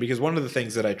question, because one of the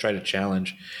things that I try to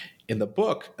challenge in the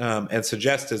book and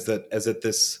suggest is that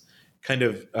this kind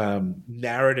of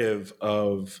narrative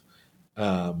of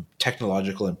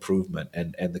technological improvement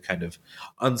and the kind of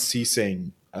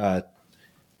unceasing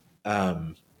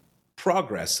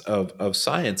progress of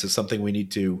science is something we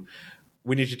need to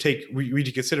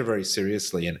consider very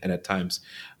seriously, and at times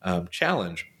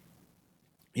challenge.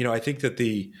 I think that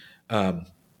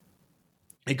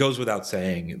it goes without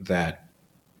saying that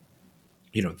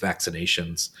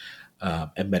vaccinations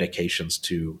and medications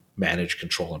to manage,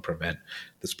 control, and prevent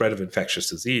the spread of infectious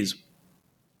disease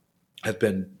have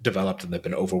been developed, and they've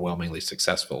been overwhelmingly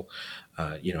successful.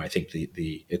 I think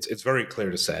it's very clear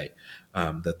to say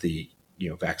that the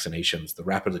vaccinations, the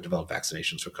rapidly developed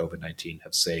vaccinations for COVID-19,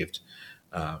 have saved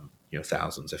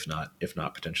thousands, if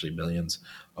not potentially millions,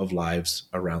 of lives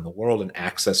around the world, and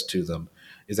access to them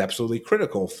is absolutely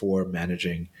critical for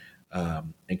managing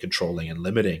and controlling and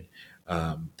limiting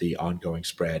the ongoing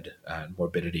spread and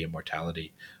morbidity and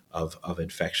mortality of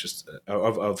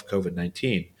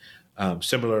COVID-19.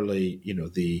 Similarly,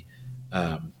 the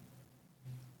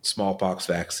smallpox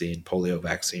vaccine, polio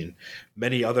vaccine,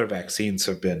 many other vaccines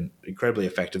have been incredibly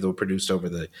effective. They were produced over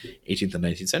the 18th and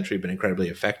 19th century, been incredibly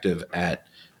effective at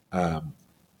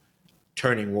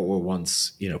turning what were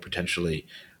once, potentially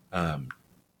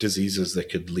diseases that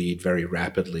could lead very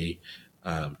rapidly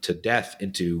to death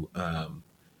into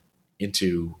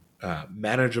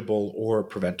manageable or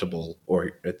preventable,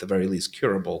 or at the very least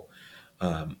curable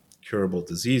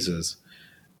diseases.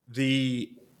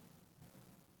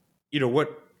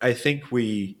 What I think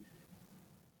we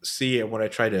see, and what I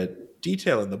try to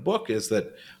detail in the book, is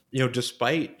that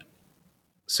despite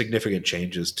significant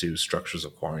changes to structures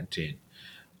of quarantine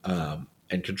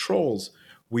and controls,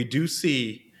 we do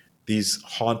see these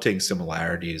haunting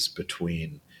similarities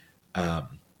between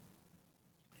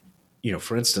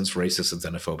for instance, racist and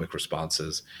xenophobic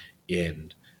responses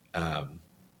in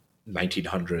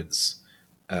 1900s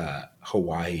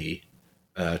Hawaii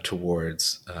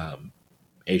towards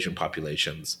Asian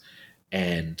populations,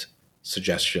 and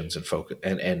suggestions and focus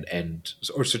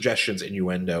or suggestions,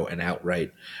 innuendo, and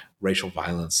outright racial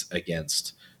violence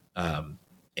against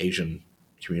Asian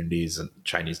communities and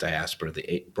Chinese diaspora,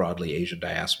 the broadly Asian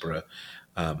diaspora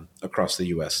across the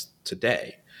U.S.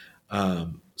 today.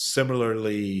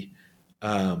 Similarly,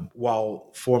 while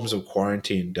forms of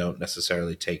quarantine don't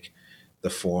necessarily take the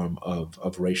form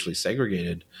of racially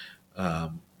segregated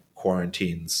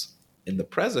quarantines in the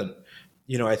present,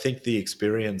 I think the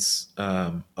experience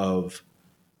of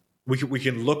we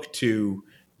can look to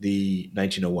the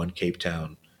 1901 Cape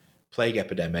Town plague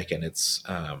epidemic and its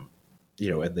and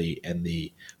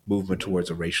the movement towards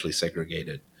a racially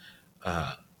segregated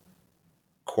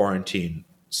quarantine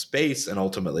space, and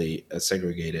ultimately a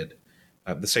segregated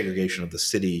the segregation of the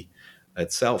city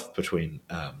itself between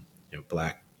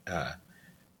Black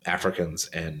Africans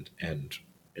and in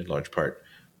large part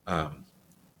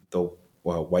the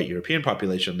white European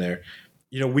population there.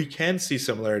 We can see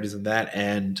similarities in that,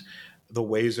 and the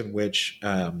ways in which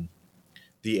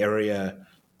the area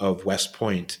of West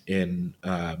Point in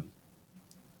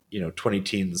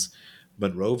 20-teens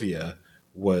Monrovia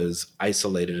was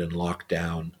isolated and locked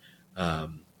down,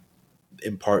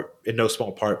 in no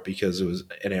small part because it was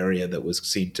an area that was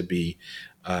seen to be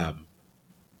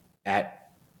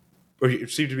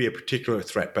it seemed to be a particular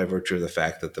threat by virtue of the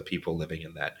fact that the people living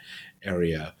in that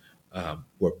area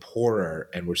were poorer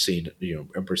and were seen,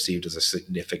 and perceived as a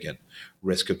significant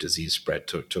risk of disease spread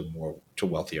to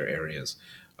wealthier areas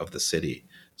of the city.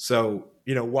 So,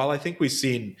 while I think we've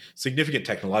seen significant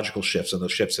technological shifts, and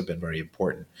those shifts have been very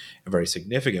important and very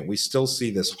significant, we still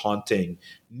see this haunting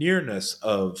nearness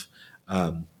of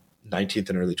 19th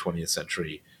and early 20th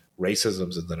century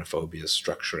racisms and xenophobias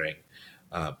structuring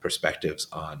perspectives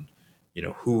on,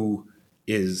 who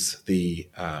is the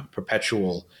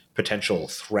perpetual potential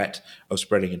threat of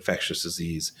spreading infectious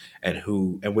disease, and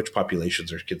which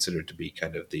populations are considered to be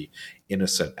kind of the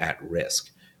innocent at risk.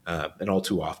 And all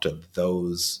too often,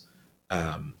 those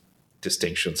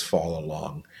distinctions fall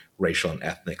along racial and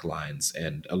ethnic lines,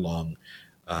 and along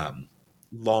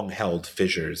long-held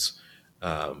fissures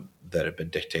that have been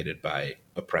dictated by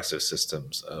oppressive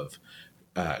systems of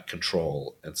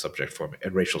control and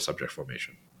racial subject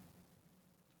formation.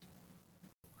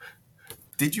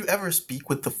 Did you ever speak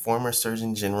with the former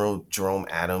Surgeon General Jerome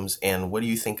Adams, and what do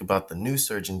you think about the new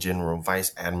Surgeon General,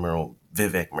 Vice Admiral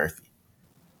Vivek Murthy?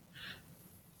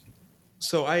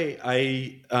 So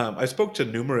I spoke to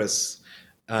numerous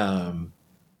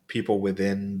people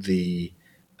within the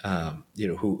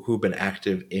who've been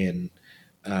active in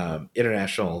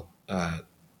international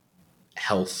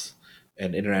health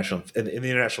and in the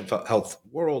international health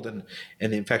world and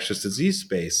the infectious disease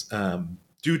space.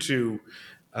 Due to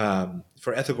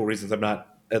for ethical reasons, I'm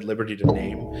not at liberty to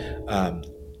name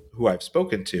who I've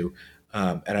spoken to,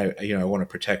 and I want to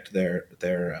protect their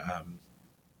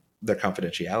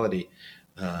confidentiality,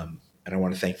 and I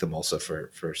want to thank them also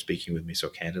for speaking with me so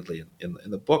candidly in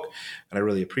the book, and I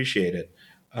really appreciate it.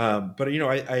 But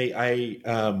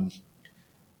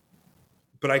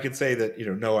but I can say that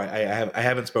no, I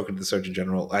haven't spoken to the Surgeon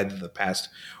General, either the past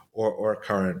or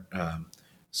current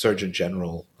Surgeon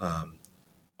General,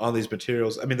 on these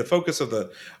materials. I mean, the focus of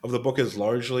the book is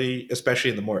largely,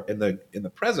 especially in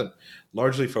the present,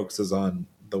 largely focuses on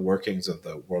the workings of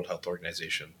the World Health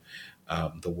Organization,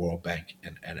 the World Bank,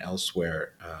 and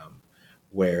elsewhere,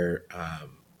 where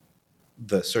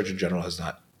the Surgeon General has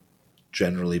not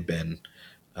generally been,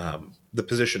 the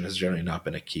position has generally not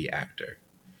been a key actor.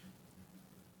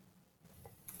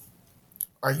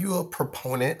 Are you a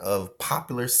proponent of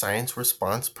popular science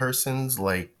response persons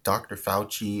like Dr.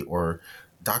 Fauci or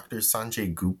Dr.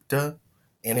 Sanjay Gupta?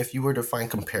 And if you were to find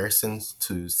comparisons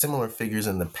to similar figures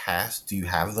in the past, do you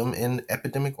have them in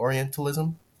Epidemic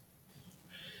Orientalism?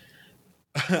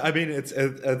 I mean, it's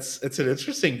an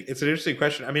interesting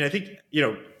question. I mean, I think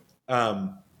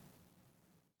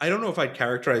I don't know if I'd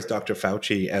characterize Dr.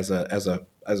 Fauci as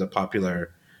a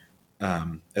popular,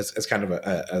 as kind of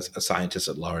a scientist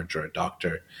at large, or a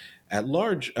doctor at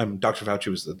large. Dr. Fauci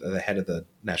was the head of the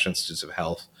National Institutes of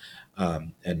Health,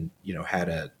 and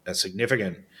had a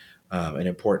significant an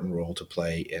important role to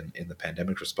play in the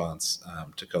pandemic response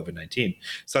to COVID-19.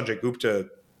 Sanjay Gupta,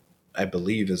 I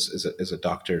believe, is a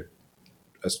doctor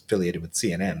affiliated with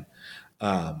CNN,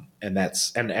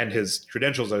 and his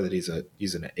credentials are that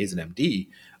he's an MD.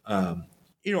 I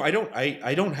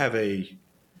don't have a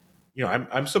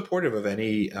I'm supportive of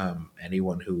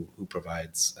anyone who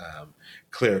provides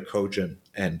clear, cogent,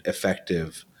 and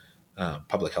effective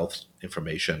public health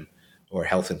information or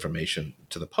health information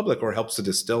to the public, or helps to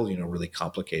distill really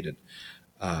complicated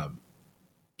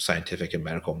scientific and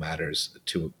medical matters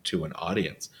to an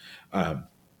audience. I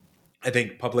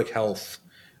think public health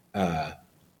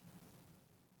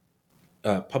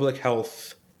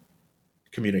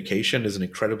communication is an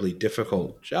incredibly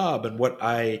difficult job, and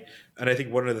I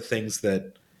think one of the things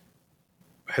that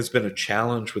has been a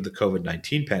challenge with the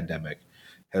COVID-19 pandemic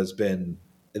has been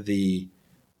the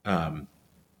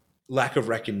lack of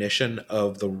recognition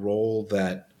of the role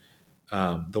that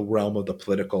the realm of the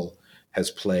political has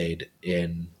played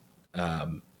in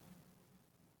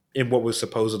what was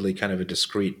supposedly kind of a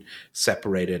discrete,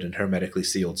 separated, and hermetically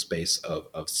sealed space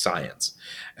of science.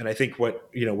 And I think what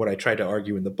I try to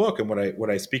argue in the book, and what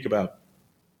I speak about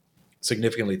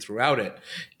significantly throughout it,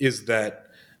 is that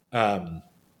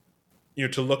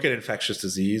to look at infectious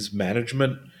disease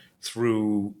management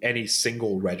through any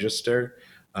single register,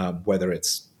 whether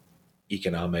it's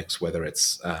economics, whether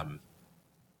it's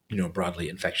broadly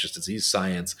infectious disease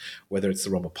science, whether it's the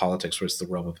realm of politics or it's the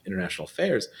realm of international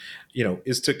affairs,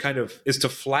 is to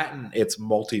flatten its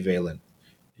multivalent,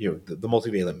 the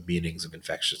multivalent meanings of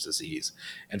infectious disease.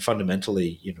 And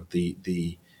fundamentally,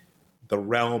 the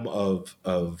realm of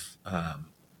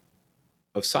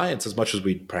science, as much as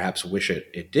we perhaps wish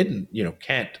it didn't,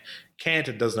 can't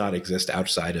and does not exist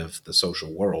outside of the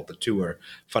social world. The two are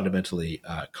fundamentally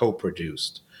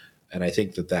co-produced. And I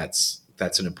think that's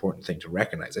an important thing to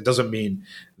recognize. It doesn't mean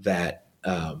that,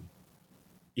 I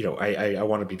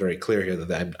want to be very clear here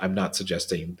that I'm not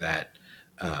suggesting that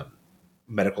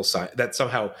medical science, that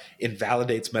somehow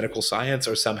invalidates medical science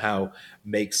or somehow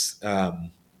makes,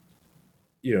 any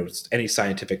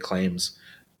scientific claims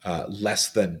less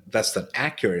than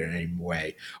accurate in any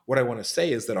way. What I want to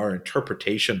say is that our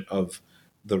interpretation of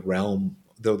the realm,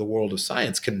 though the world of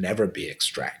science, can never be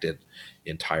extracted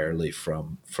entirely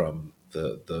from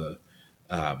the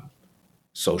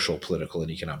social, political,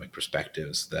 and economic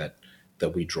perspectives that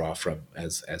we draw from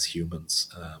as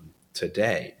humans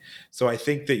today. So I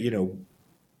think that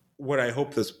what I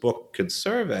hope this book can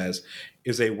serve as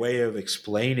is a way of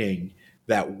explaining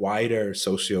that wider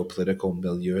socio-political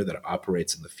milieu that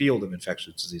operates in the field of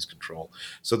infectious disease control,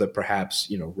 so that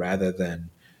perhaps rather than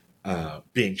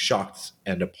being shocked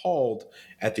and appalled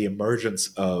at the emergence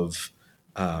of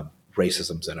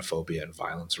racism, xenophobia, and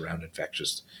violence around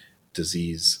infectious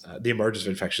disease, the emergence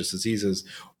of infectious diseases,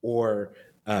 or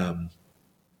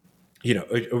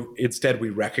instead we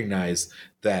recognize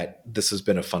that this has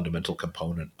been a fundamental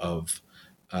component of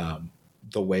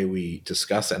the way we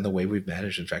discuss and the way we've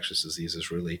managed infectious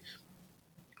diseases, really,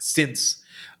 since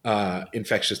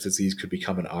infectious disease could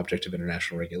become an object of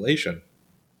international regulation.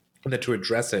 And that to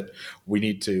address it, we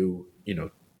need to,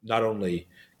 not only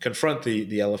confront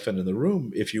the elephant in the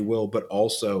room, if you will, but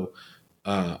also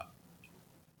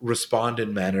respond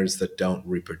in manners that don't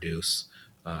reproduce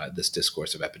this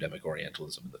discourse of epidemic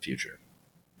Orientalism in the future.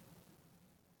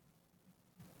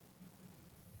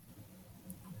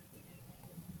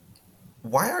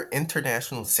 Why are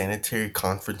international sanitary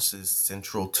conferences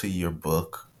central to your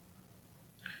book?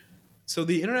 So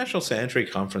the international sanitary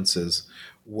conferences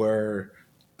were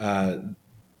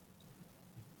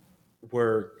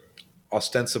were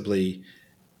ostensibly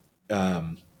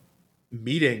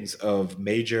meetings of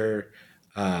major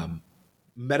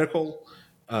medical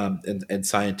and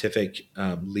scientific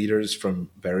leaders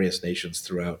from various nations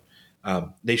throughout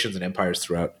nations and empires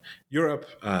throughout Europe,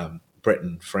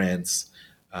 Britain, France,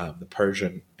 the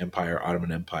Persian Empire,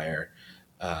 Ottoman Empire,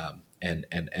 and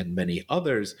many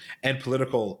others, and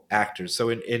political actors. So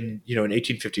in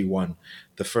 1851,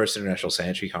 the first International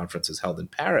Sanitary Conference is held in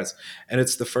Paris, and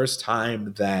it's the first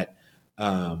time that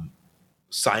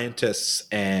scientists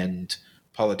and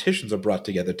politicians are brought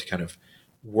together to kind of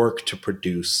work to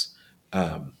produce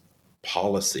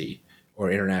policy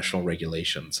or international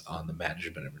regulations on the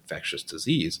management of infectious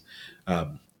disease.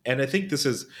 And I think this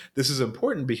is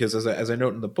important because, as I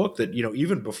note in the book, that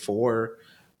even before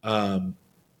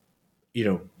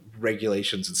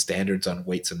regulations and standards on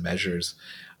weights and measures,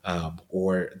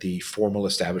 or the formal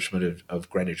establishment of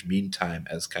Greenwich Mean Time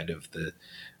as kind of the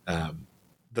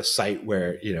site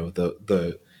where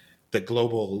the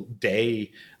global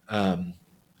day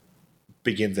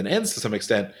begins and ends to some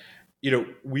extent.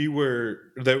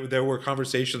 There were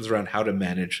conversations around how to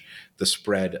manage the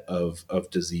spread of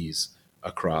disease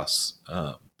across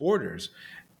borders,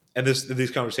 and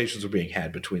these conversations were being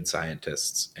had between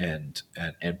scientists and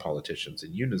politicians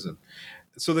in unison.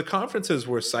 So the conferences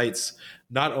were sites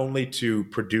not only to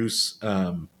produce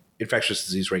infectious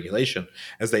disease regulation,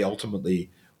 as they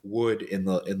ultimately would in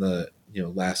the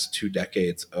last 2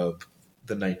 decades of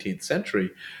the 19th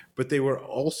century, but they were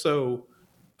also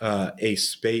a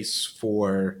space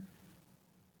for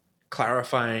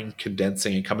clarifying,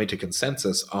 condensing, and coming to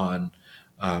consensus on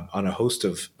a host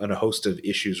of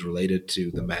issues related to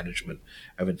the management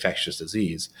of infectious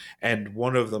disease. And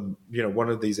one of them, one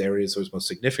of these areas that was most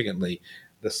significantly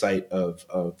the site of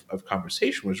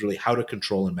conversation was really how to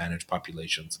control and manage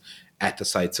populations at the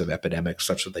sites of epidemics,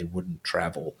 such that they wouldn't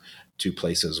travel to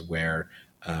places where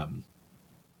that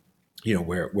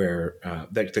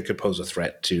could pose a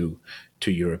threat to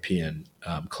European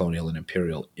colonial and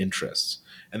imperial interests.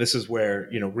 And this is where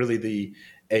really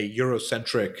a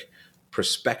Eurocentric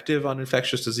perspective on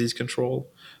infectious disease control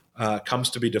comes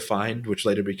to be defined, which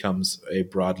later becomes a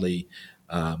broadly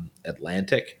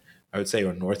Atlantic, I would say,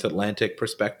 or North Atlantic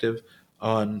perspective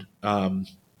on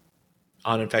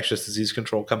infectious disease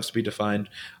control comes to be defined,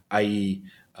 i.e.,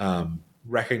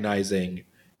 recognizing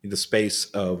the space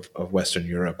of Western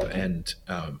Europe and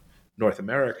North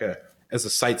America as the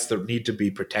sites that need to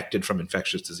be protected from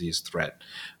infectious disease threat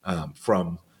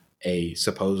from a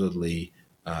supposedly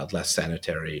less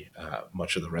sanitary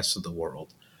much of the rest of the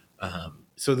world.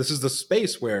 So this is the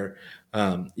space where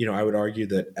I would argue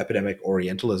that epidemic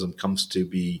Orientalism comes to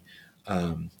be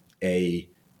a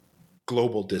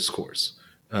global discourse,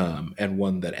 and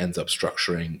one that ends up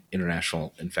structuring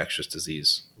international infectious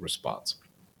disease response.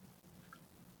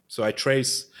 So I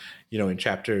trace, in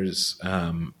chapters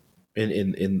in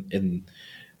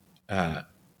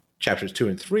chapters 2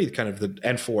 and 3, kind of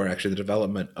and 4, actually, the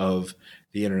development of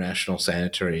the international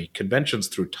sanitary conventions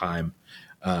through time,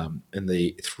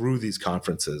 through these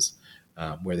conferences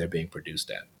where they're being produced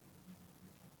at.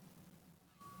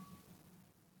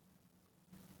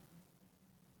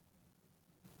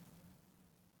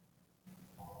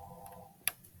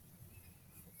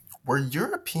 Were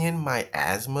European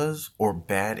miasmas or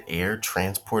bad air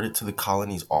transported to the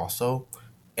colonies also?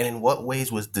 And in what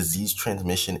ways was disease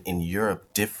transmission in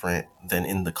Europe different than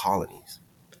in the colonies?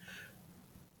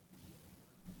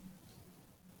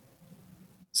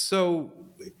 So,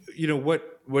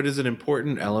 what is an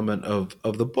important element of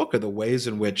the book are the ways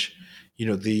in which,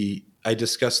 I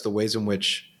discuss the ways in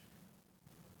which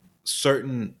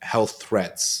certain health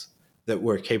threats that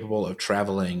were capable of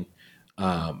traveling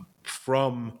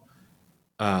from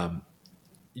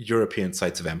European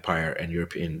sites of empire and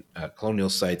European colonial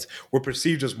sites were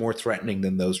perceived as more threatening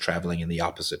than those traveling in the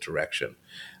opposite direction.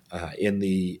 In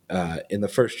the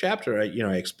first chapter,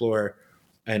 I explore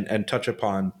and touch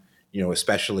upon,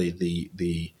 especially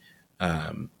the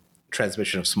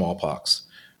transmission of smallpox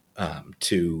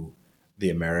to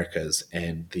the Americas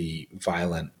and the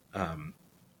violent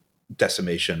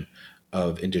decimation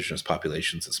of indigenous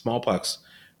populations. The smallpox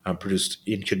produced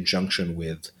in conjunction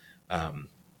with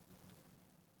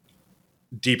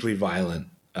deeply violent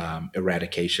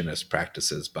eradicationist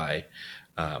practices by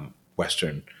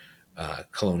Western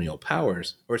colonial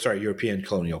powers, European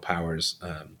colonial powers,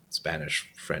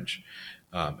 Spanish, French,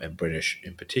 and British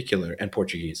in particular, and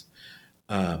Portuguese.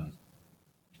 And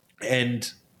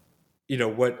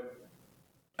what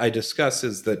I discuss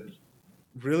is that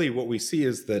really what we see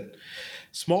is that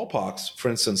smallpox, for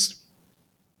instance,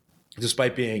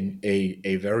 despite being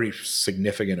a very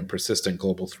significant and persistent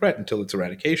global threat until its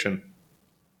eradication,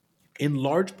 in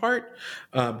large part,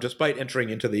 despite entering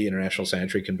into the international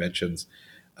sanitary conventions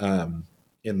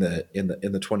in the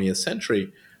 20th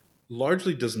century,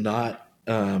 largely does not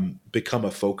become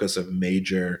a focus of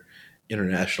major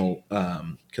international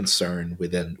concern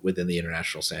within the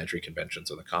international sanitary conventions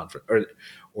or the conference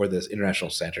or the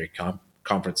international sanitary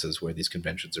conferences where these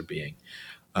conventions are being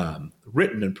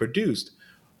written and produced.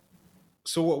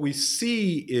 So what we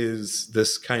see is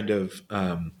this kind of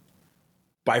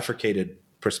bifurcated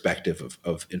perspective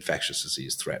of infectious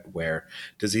disease threat, where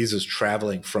diseases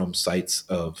traveling from sites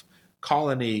of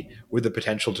colony with the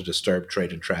potential to disturb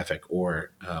trade and traffic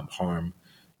or harm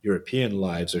European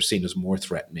lives are seen as more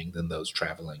threatening than those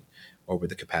traveling or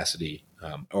with the capacity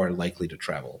or likely to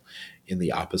travel in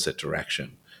the opposite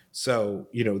direction. So,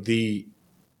 the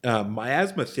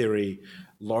miasma theory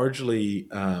largely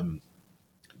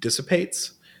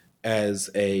dissipates as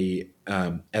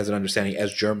an understanding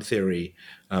as germ theory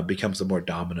becomes a more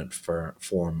dominant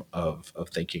form of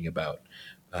thinking about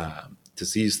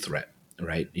disease threat.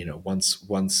 Right,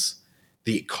 once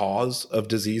the cause of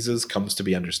diseases comes to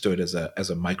be understood as a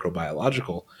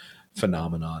microbiological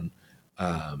phenomenon,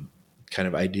 kind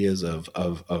of ideas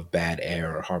of bad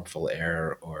air or harmful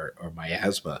air or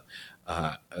miasma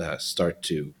start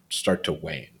to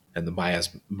wane, and the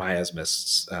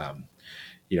miasmists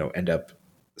end up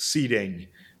ceding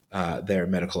their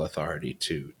medical authority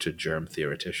to germ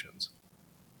theoreticians.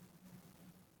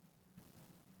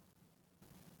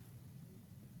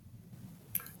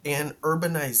 And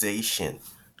urbanization.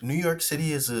 New York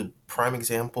City is a prime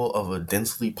example of a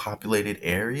densely populated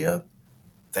area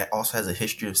that also has a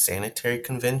history of sanitary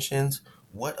conventions.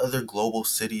 What other global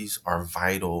cities are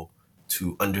vital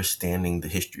to understanding the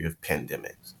history of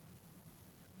pandemics?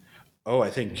 Oh,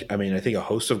 I think a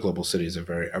host of global cities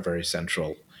are very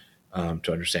central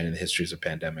to understanding the histories of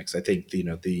pandemics. I think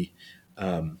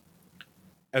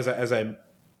as I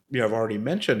I've already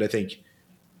mentioned, I think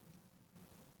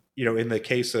in the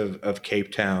case of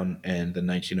Cape Town and the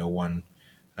 1901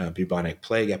 bubonic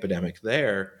plague epidemic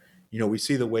there, we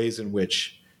see the ways in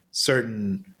which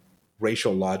certain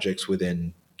racial logics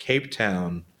within Cape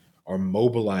Town are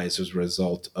mobilized as a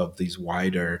result of these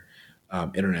wider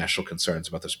international concerns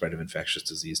about the spread of infectious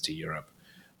disease to Europe.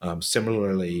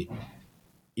 Similarly,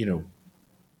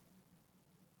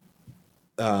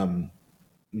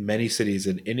 many cities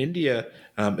in India,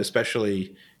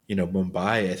 especially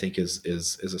Mumbai, I think is a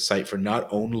site for not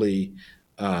only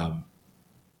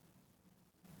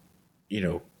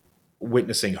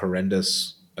witnessing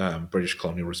horrendous British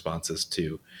colonial responses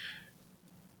to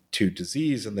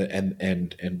disease and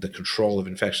the control of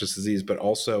infectious disease, but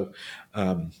also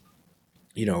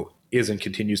is and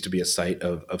continues to be a site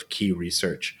of key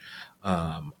research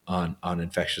on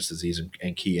infectious disease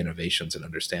and key innovations in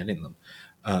understanding them.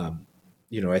 I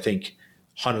think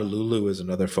Honolulu is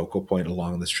another focal point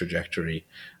along this trajectory.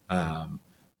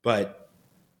 But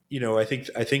I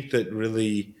think that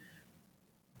really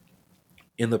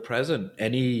in the present,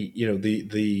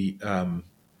 the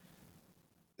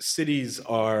cities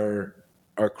are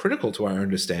critical to our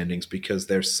understandings because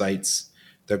they're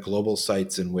global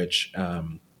sites in which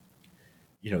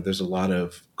there's a lot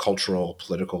of cultural,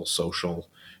 political, social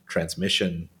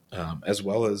transmission, as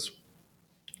well as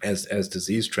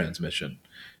disease transmission.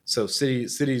 So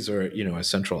cities are a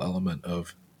central element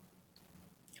of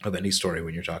any story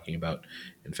when you're talking about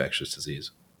infectious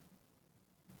disease.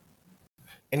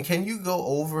 And can you go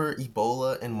over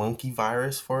Ebola and monkey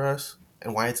virus for us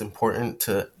and why it's important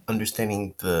to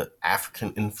understanding the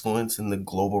African influence in the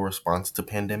global response to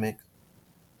pandemic?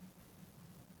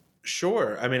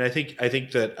 Sure. I think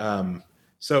that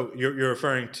so you're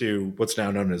referring to what's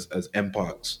now known as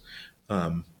Mpox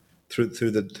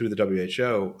through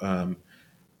the WHO.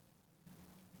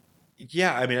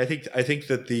 Yeah, I think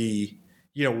that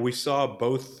we saw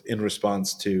both in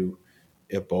response to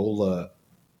Ebola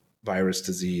virus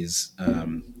disease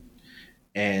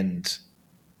and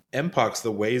Mpox,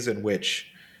 the ways in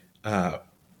which the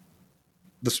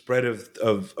spread of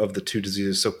the two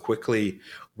diseases so quickly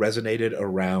resonated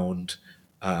around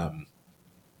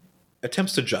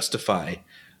attempts to justify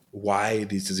why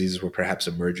these diseases were perhaps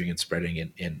emerging and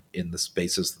spreading in the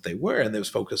spaces that they were, and it was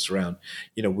focused around,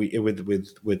 with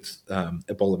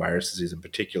Ebola virus disease in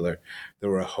particular, there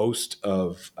were a host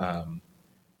of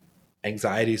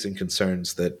anxieties and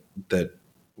concerns that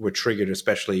were triggered,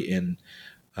 especially in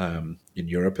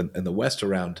Europe and the West,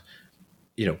 around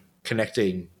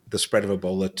connecting the spread of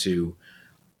Ebola to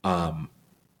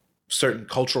certain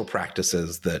cultural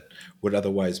practices that would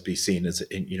otherwise be seen as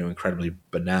incredibly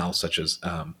banal, such as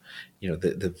the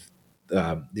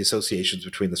associations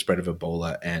between the spread of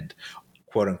Ebola and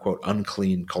quote unquote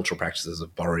unclean cultural practices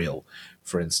of burial,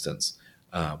 for instance,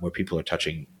 where people are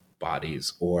touching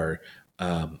bodies, or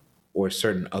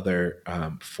certain other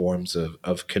forms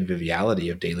of conviviality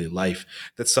of daily life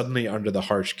that suddenly, under the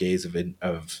harsh gaze of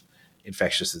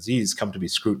infectious disease, come to be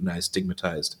scrutinized,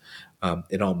 stigmatized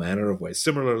in all manner of ways.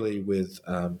 Similarly, with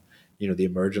the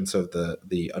emergence of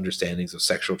the understandings of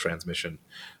sexual transmission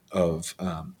of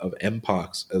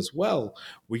mpox as well,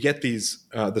 we get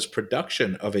this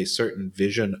production of a certain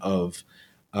vision of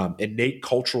innate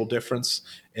cultural difference,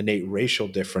 innate racial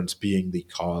difference being the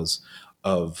cause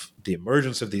of the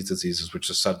emergence of these diseases, which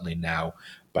is suddenly now,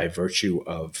 by virtue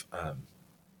of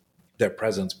their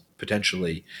presence,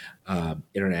 potentially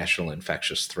international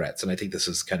infectious threats. And I think this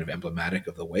is kind of emblematic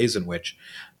of the ways in which,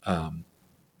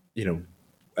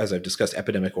 as I've discussed,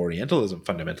 epidemic Orientalism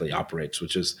fundamentally operates,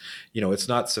 which is, it's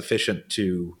not sufficient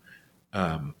to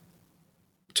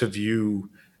view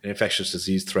an infectious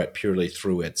disease threat purely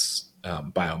through its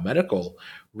biomedical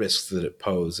risks that it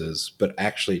poses, but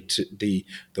actually to the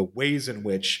ways in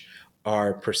which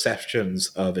our perceptions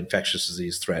of infectious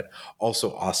disease threat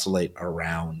also oscillate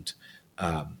around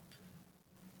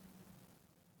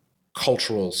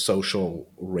cultural, social,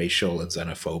 racial, and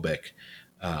xenophobic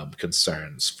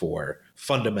concerns for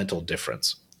fundamental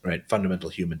difference, right? Fundamental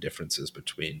human differences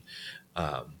between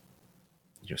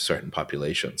certain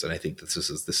populations. And I think this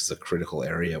is a critical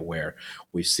area where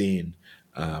we've seen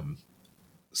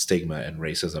stigma and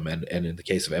racism, and in the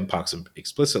case of mpox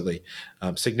explicitly,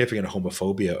 significant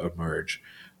homophobia emerge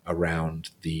around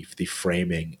the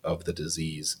framing of the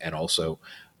disease, and also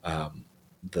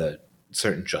the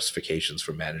certain justifications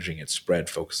for managing its spread,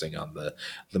 focusing on the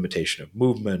limitation of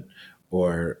movement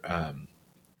or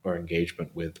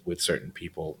engagement with certain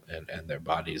people and their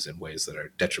bodies in ways that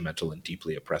are detrimental and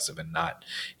deeply oppressive, and not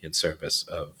in service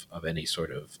of any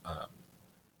sort of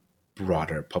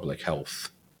broader public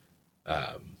health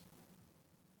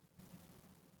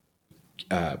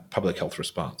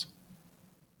response.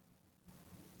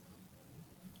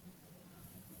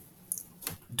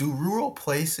 Do rural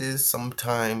places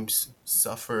sometimes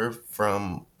suffer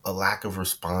from a lack of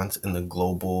response in the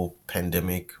global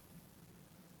pandemic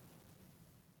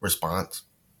response?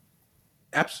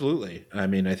 Absolutely. I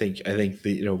mean, I think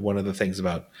the one of the things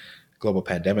about global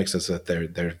pandemics is that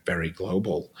they're very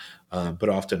global, but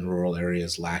often rural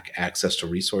areas lack access to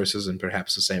resources in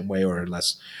perhaps the same way, or are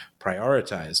less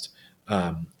prioritized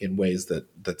in ways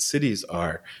that cities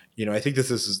are. I think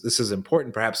this is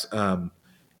important. Perhaps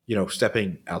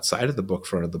stepping outside of the book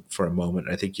for a moment,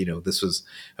 I think this was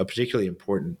a particularly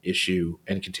important issue,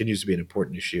 and continues to be an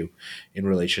important issue in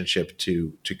relationship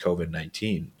to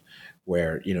COVID-19,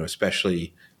 where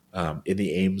especially in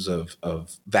the aims of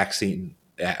vaccine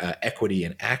equity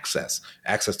and access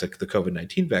to the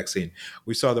COVID-19 vaccine,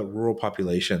 we saw that rural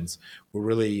populations were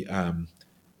really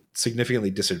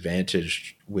significantly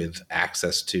disadvantaged with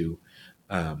access to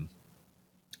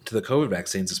the COVID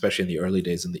vaccines, especially in the early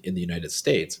days in the United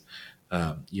States.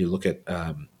 You look at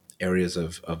areas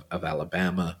of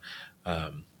Alabama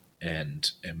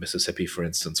and Mississippi, for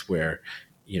instance, where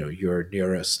your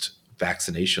nearest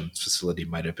vaccination facility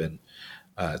might have been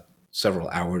several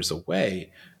hours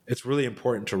away. It's really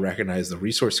important to recognize the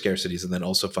resource scarcities, and then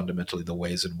also fundamentally the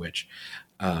ways in which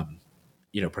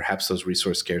perhaps those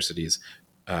resource scarcities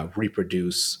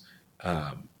reproduce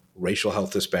racial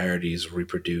health disparities,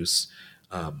 reproduce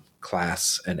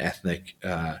class and ethnic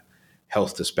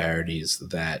health disparities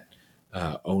that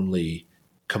only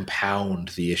compound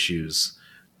the issues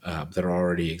that are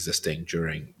already existing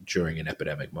during an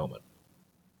epidemic moment.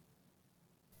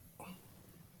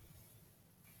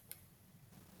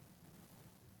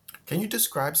 Can you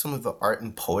describe some of the art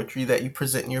and poetry that you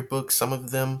present in your book? Some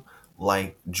of them,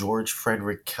 like George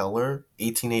Frederick Keller,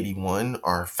 1881,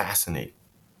 are fascinating.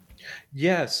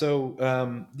 Yeah. So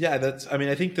I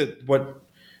think that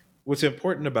what's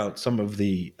important about some of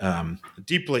the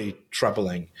deeply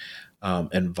troubling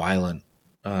and violent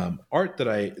art that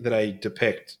I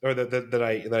depict, or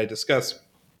that I discuss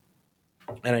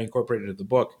and I incorporated in the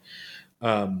book,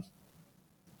 are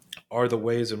the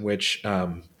ways in which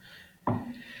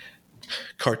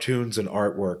cartoons and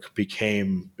artwork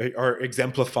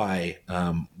exemplify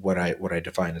what I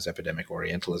define as epidemic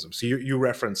Orientalism. So you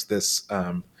referenced this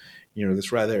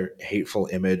this rather hateful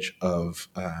image of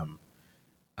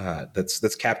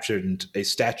that's captured in a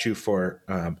statue for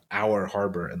our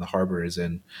harbor, and the harbor is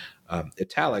in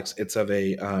italics. It's of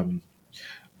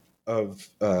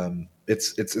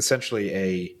it's essentially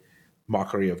a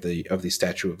mockery of the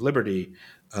Statue of Liberty,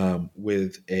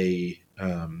 with a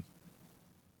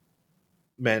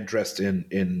man dressed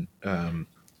in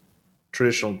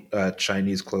traditional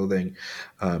Chinese clothing.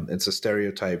 It's a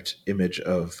stereotyped image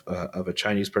of a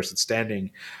Chinese person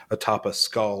standing atop a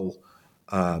skull,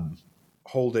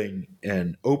 holding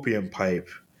an opium pipe,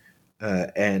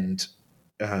 and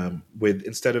with,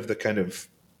 instead of the kind of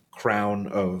crown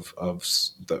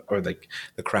the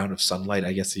crown of sunlight,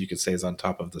 I guess you could say, is on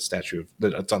top of the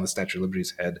it's on the Statue of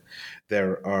Liberty's head.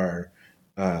 There are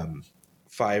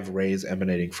 5 rays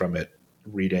emanating from it,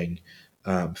 reading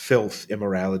filth,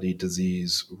 immorality,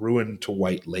 disease, ruin to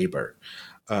white labor.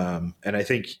 And I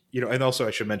think, and also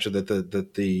I should mention that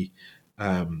the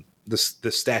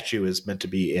statue is meant to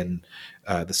be in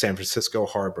the San Francisco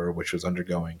harbor, which was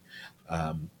undergoing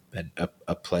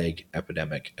a plague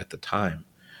epidemic at the time.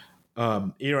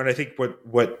 And I think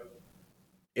what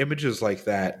images like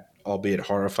that, albeit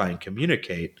horrifying,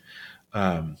 communicate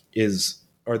are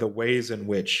the ways in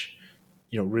which,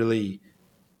 really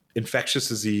infectious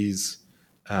disease,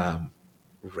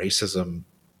 racism,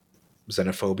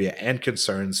 xenophobia, and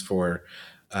concerns for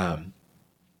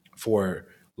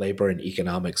labor and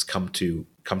economics come to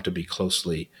be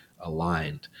closely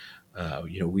aligned.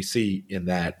 We see in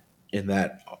that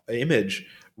image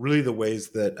really the ways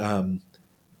that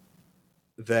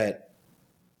that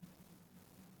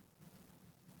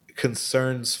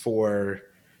concerns for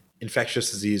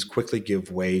infectious disease quickly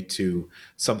give way to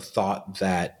some thought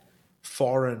that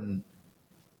foreign,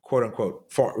 quote unquote,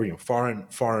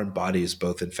 foreign bodies,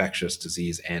 both infectious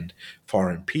disease and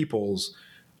foreign peoples,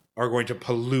 are going to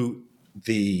pollute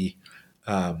the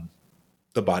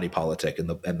body politic and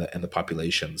the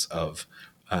populations of,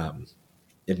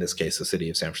 in this case, the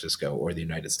city of San Francisco or the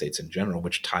United States in general,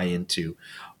 which tie into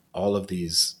all of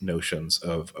these notions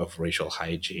of racial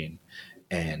hygiene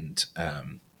and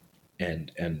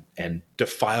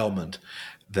defilement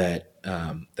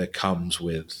that comes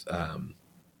with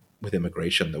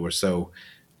immigration, that were so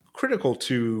critical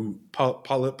to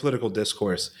political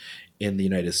discourse in the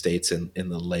United States in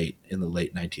the late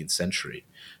 19th century.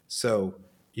 So,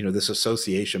 this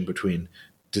association between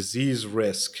disease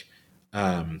risk,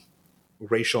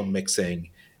 racial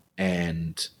mixing,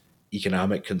 and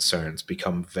economic concerns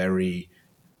become very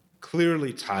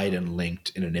clearly tied and linked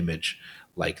in an image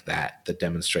like that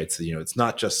demonstrates that, it's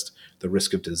not just the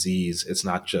risk of disease, it's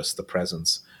not just the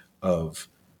presence of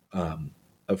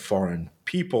foreign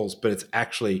peoples, but it's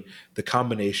actually the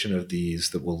combination of these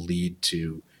that will lead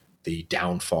to the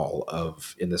downfall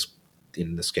of, in this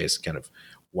case, kind of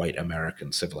white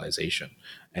American civilization.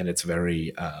 And it's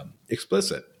very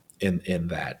explicit in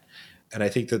that. And I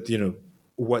think that,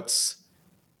 what's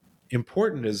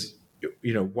important is,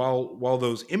 while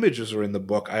those images are in the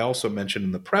book, I also mentioned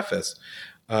in the preface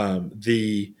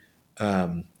the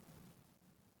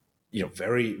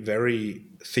very, very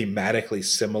thematically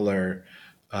similar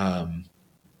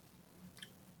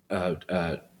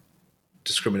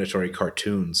discriminatory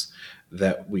cartoons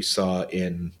that we saw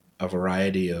in a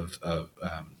variety of I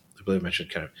believe I mentioned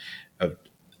kind of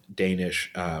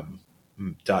Danish,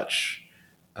 Dutch,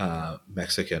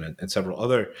 Mexican, and several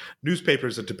other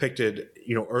newspapers that depicted,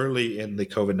 early in the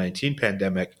COVID-19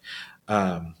 pandemic,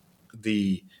 a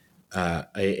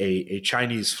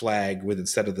Chinese flag with,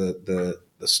 instead of the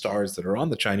stars that are on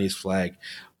the Chinese flag,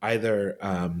 either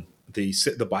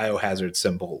the biohazard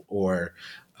symbol or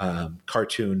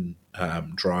cartoon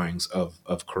drawings of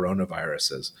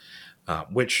coronaviruses,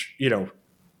 which,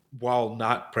 while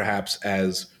not perhaps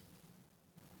as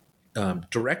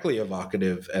directly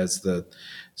evocative as the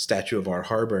statue of our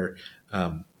harbor,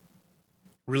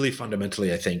 really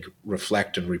fundamentally, I think,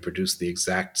 reflect and reproduce the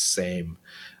exact same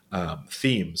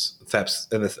themes,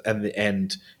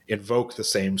 and invoke the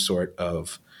same sort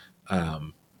of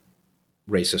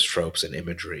racist tropes and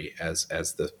imagery as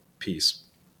the piece,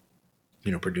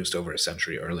 produced over a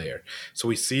century earlier. So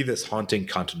we see this haunting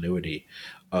continuity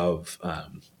of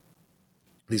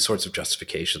these sorts of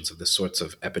justifications of this sorts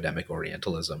of epidemic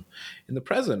Orientalism in the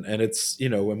present. And it's,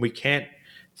 when we can't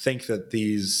think that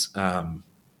these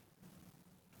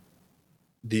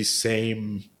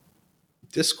same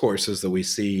discourses that we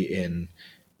see in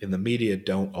the media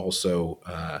don't also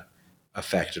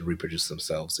affect and reproduce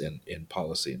themselves in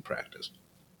policy and practice.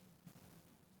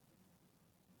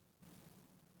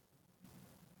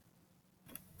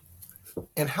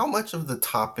 And how much of the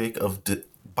topic of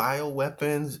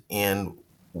bioweapons and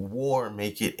war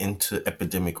make it into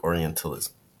epidemic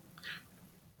Orientalism?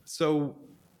 So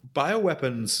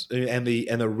bioweapons and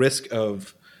the risk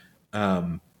of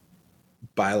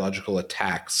biological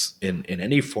attacks in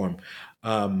any form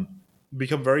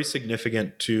become very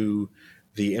significant to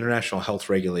the international health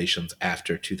regulations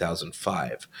after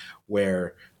 2005,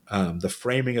 where the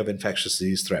framing of infectious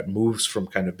disease threat moves from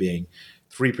kind of being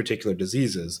 3 particular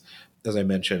diseases as I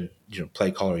mentioned,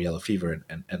 plague, cholera, yellow fever,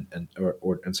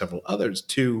 and several others,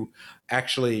 to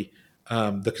actually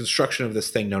the construction of this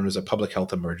thing known as a public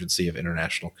health emergency of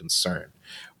international concern,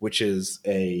 which is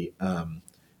a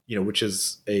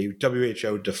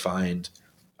WHO defined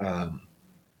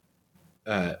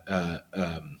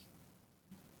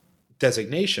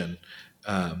designation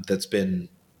that's been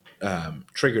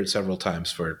triggered several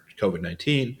times for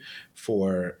COVID-19,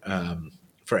 for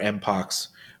Mpox,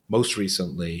 most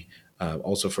recently,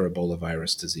 also for Ebola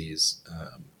virus disease,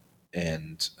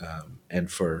 and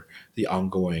for the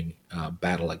ongoing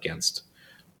battle against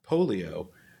polio.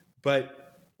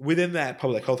 But within that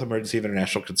public health emergency of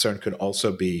international concern could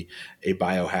also be a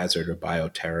biohazard or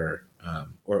bioterror,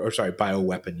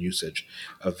 bioweapon usage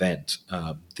event.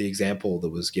 The example that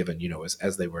was given,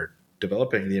 as they were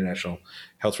developing the international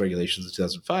health regulations in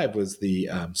 2005 was the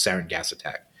sarin gas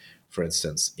attack, for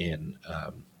instance, in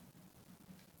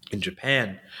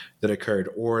Japan that occurred,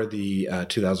 or the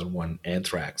 2001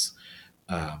 anthrax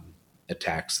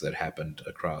attacks that happened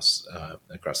across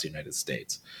the United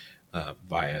States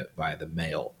via the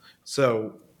mail.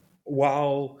 So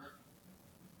while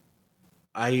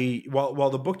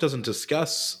the book doesn't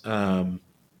discuss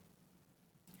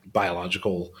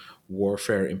biological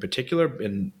warfare in particular,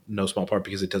 in no small part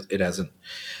because it hasn't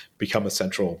become a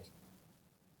central.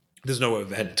 There's no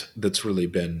event that's really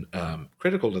been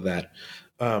critical to that.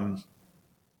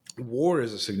 War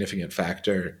is a significant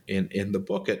factor in the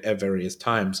book at various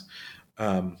times,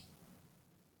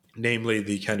 namely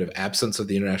the kind of absence of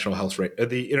the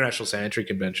the international sanitary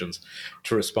conventions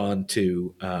to respond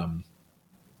to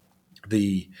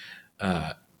the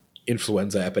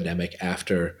influenza epidemic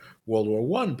after World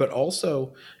War I, but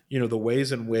also, the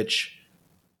ways in which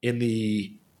in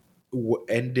the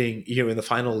ending, in the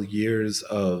final years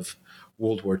of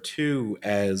World War II,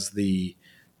 as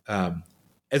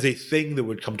a thing that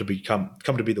would come to be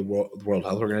the World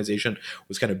Health Organization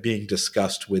was kind of being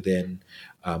discussed within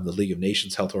the League of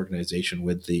Nations Health Organization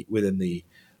within the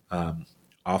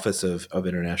Office of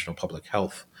International Public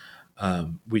Health.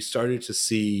 We started to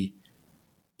see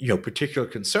particular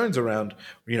concerns around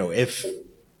if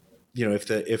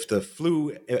the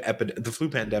flu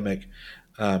pandemic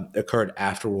occurred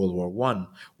after World War I,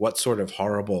 what sort of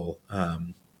horrible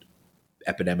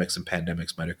epidemics and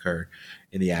pandemics might occur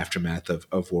in the aftermath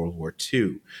of World War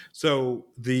II. So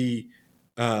the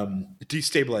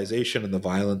destabilization and the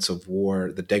violence of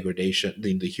war, the degradation,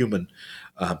 the human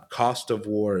cost of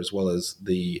war, as well as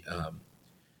the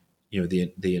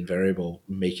invariable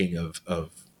making of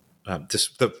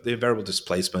the invariable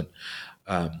displacement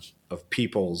of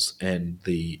peoples and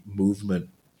the movement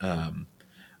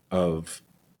of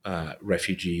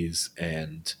refugees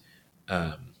and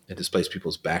displaced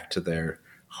peoples back to their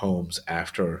homes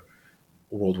after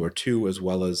World War II, as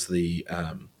well as the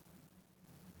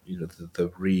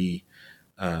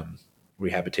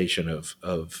rehabilitation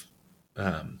of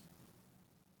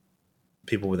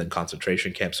people within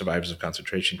concentration camps, survivors of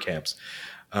concentration camps,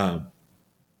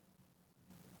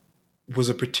 was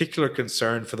a particular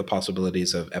concern for the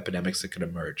possibilities of epidemics that could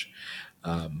emerge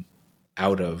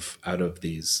out of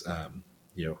these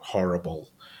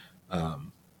horrible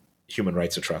human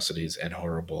rights atrocities and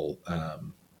horrible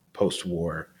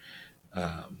post-war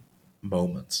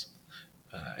moments,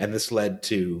 and this led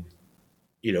to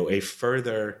a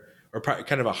further or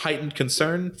kind of a heightened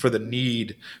concern for the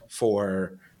need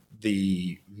for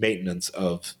the maintenance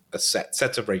of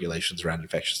sets of regulations around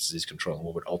infectious disease control, and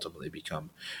what would ultimately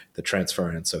become the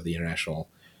transference of the international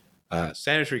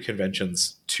sanitary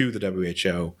conventions to the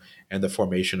WHO and the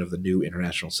formation of the new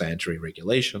international sanitary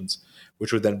regulations,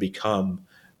 which would then become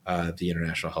the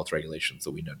international health regulations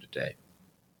that we know today.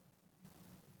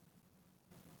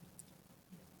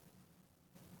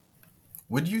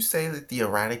 Would you say that the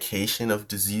eradication of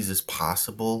disease is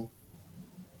possible?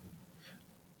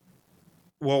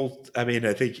 Well, I mean,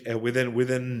 I think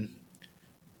within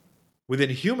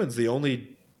humans, the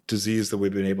only disease that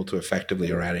we've been able to effectively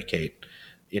eradicate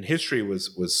in history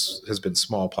has been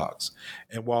smallpox.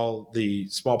 And while the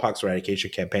smallpox eradication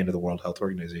campaign of the World Health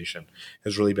Organization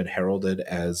has really been heralded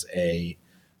as a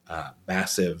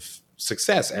massive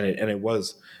success, and it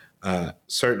was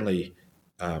certainly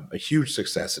a huge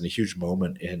success and a huge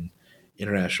moment in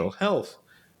international health,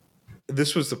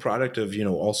 this was the product of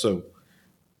also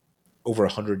over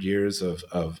 100 years of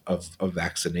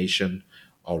vaccination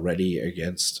already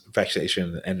against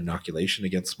vaccination and inoculation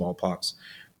against smallpox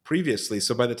previously.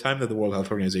 So by the time that the World Health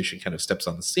Organization kind of steps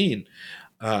on the scene,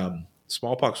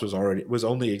 smallpox was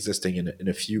only existing in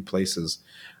a few places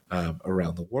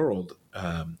around the world.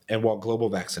 And while global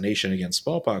vaccination against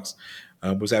smallpox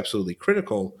was absolutely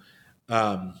critical,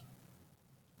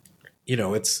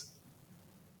 it's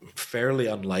fairly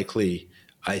unlikely,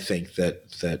 I think,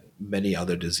 that many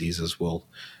other diseases will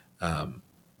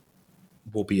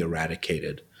be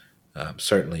eradicated,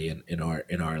 certainly in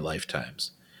our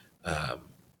lifetimes.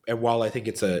 And while I think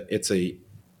it's a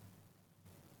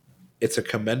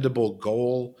commendable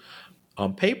goal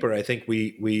on paper, I think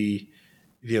we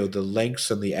the lengths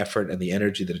and the effort and the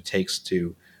energy that it takes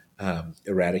to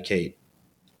eradicate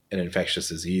an infectious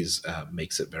disease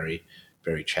makes it very,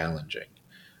 very challenging.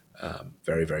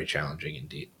 Very, very challenging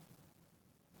indeed.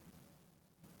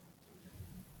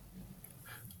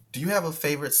 Do you have a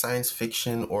favorite science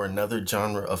fiction or another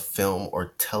genre of film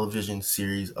or television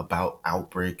series about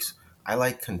outbreaks? I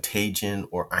like Contagion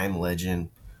or I'm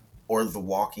Legend or The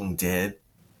Walking Dead.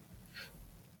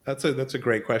 That's a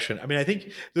great question. I mean, I think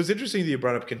it was interesting that you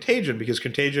brought up Contagion, because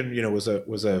Contagion,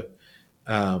 was a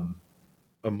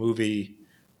movie.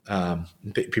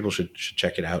 People should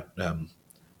check it out.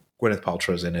 Gwyneth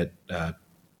Paltrow's in it.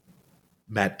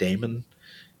 Matt Damon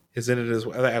is in it as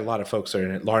well. A lot of folks are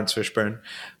in it. Lawrence Fishburne,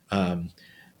 and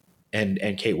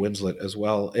Kate Winslet as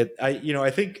well. I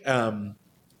think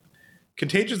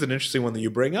Contagion is an interesting one that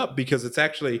you bring up, because it's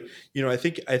actually, I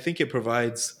think it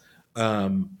provides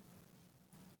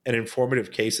an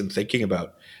informative case in thinking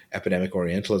about epidemic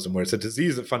Orientalism, where it's a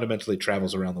disease that fundamentally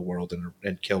travels around the world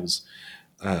and kills,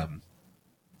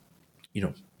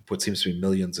 what seems to be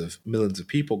millions of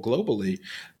people globally.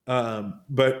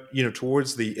 But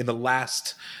towards in the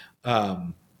last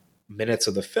minutes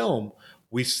of the film,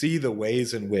 we see the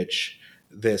ways in which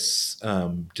this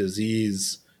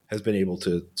disease has been able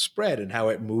to spread, and how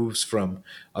it moves from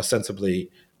ostensibly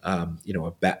a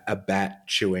bat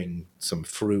chewing some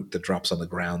fruit that drops on the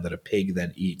ground that a pig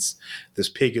then eats. This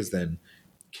pig is then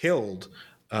killed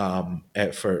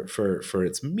for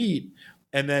its meat,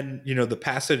 and then the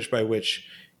passage by which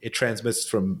it transmits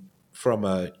from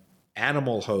a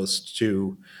animal host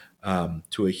to a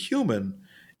human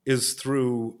is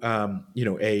through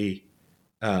a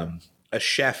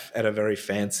chef at a very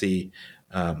fancy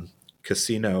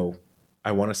casino.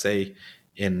 I want to say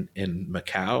in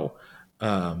Macau.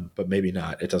 But maybe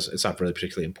not. It's not really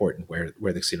particularly important where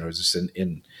the casino is. Just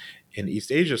in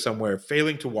East Asia somewhere,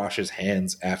 failing to wash his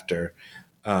hands after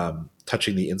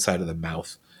touching the inside of the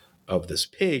mouth of this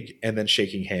pig, and then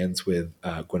shaking hands with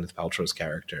Gwyneth Paltrow's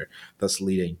character, thus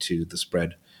leading to the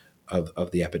spread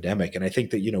of the epidemic. And I think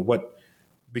that what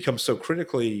becomes so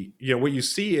critically, what you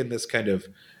see in this kind of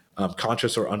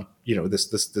conscious or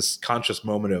this conscious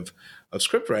moment of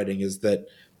script writing is that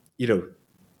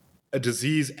a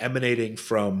disease emanating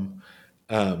from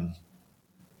a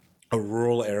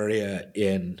rural area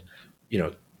in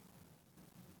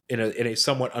a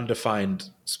somewhat undefined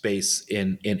space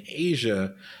in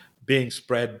Asia, being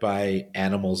spread by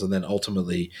animals, and then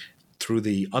ultimately through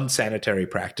the unsanitary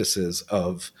practices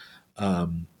of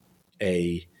the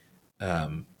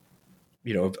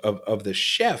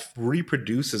chef,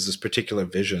 reproduces this particular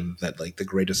vision that the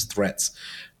greatest threats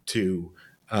to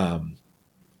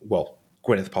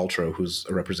Gwyneth Paltrow, who's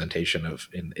a representation of,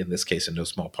 in this case, in no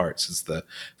small part, since the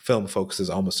film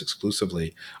focuses almost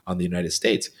exclusively on the United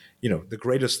States, the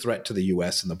greatest threat to the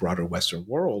U.S. and the broader Western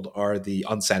world are the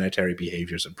unsanitary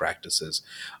behaviors and practices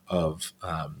of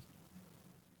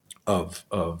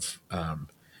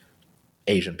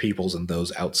Asian peoples and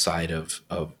those outside of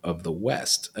the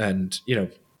West. And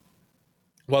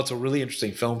while it's a really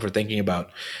interesting film for thinking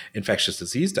about infectious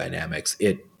disease dynamics,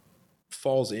 it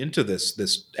falls into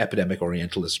this epidemic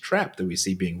Orientalist trap that we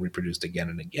see being reproduced again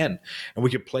and again. And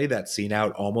we could play that scene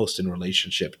out almost in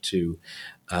relationship to,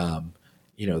 the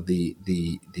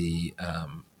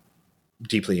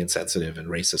deeply insensitive and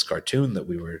racist cartoon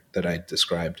that I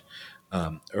described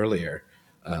earlier.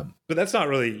 But that's not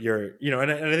really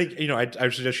and I think, I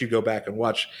suggest you go back and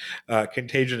watch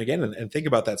Contagion again and think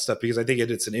about that stuff, because I think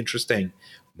it's an interesting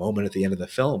moment at the end of the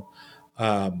film.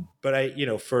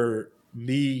 But for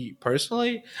me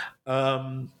personally,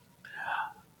 I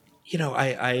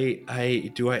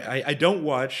don't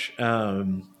watch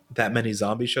that many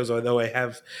zombie shows, although I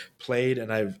have played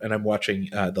and I'm watching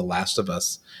The Last of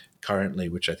Us currently,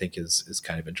 which I think is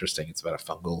kind of interesting. It's about a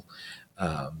fungal,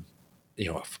 an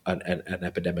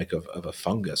epidemic of a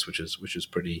fungus, which is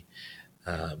pretty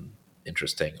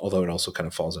interesting. Although it also kind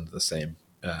of falls into the same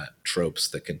tropes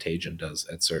that Contagion does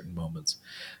at certain moments.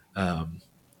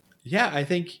 I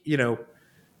think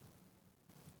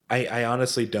I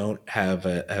honestly don't have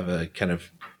a kind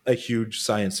of a huge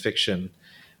science fiction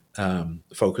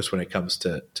focus when it comes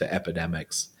to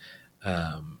epidemics,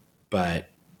 but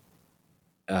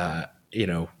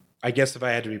I guess if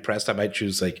I had to be pressed, I might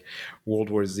choose like World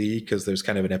War Z, because there's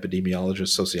kind of an epidemiologist,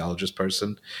 sociologist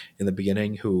person in the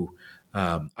beginning who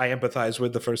I empathized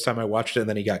with the first time I watched it, and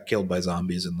then he got killed by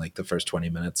zombies in like the first 20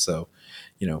 minutes. So,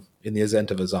 in the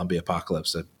event of a zombie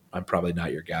apocalypse, I'm probably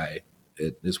not your guy.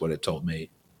 It is what it told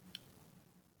me.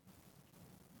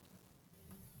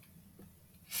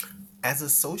 As a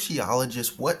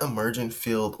sociologist, what emergent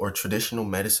field or traditional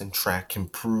medicine track can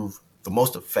prove the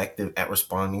most effective at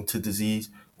responding to disease?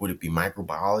 Would it be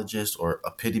microbiologists or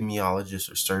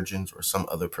epidemiologists or surgeons or some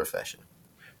other profession?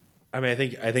 I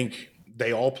mean, I think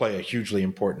they all play a hugely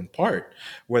important part,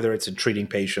 whether it's in treating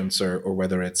patients or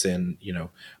whether it's in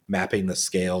mapping the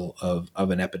scale of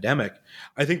an epidemic.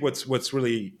 I think what's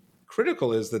really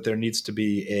critical is that there needs to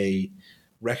be a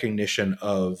recognition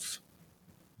of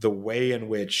the way in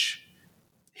which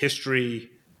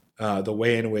history, the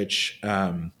way in which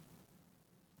the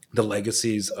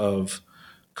legacies of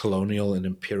colonial and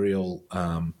imperial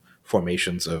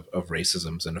formations of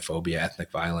racism, xenophobia,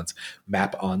 ethnic violence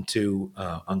map onto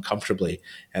uncomfortably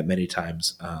at many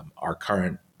times our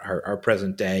current, our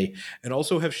present day, and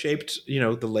also have shaped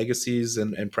the legacies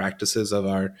and practices of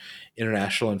our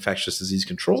international infectious disease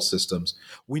control systems.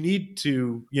 We need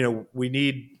to we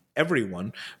need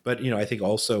everyone, but I think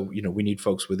also we need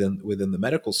folks within the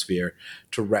medical sphere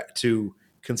to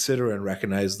consider and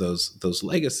recognize those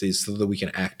legacies so that we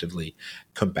can actively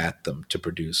combat them to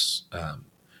produce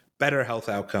better health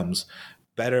outcomes,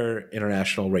 better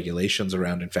international regulations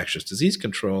around infectious disease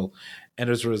control, and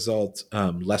as a result,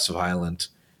 less violent,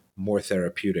 more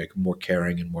therapeutic, more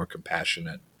caring, and more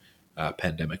compassionate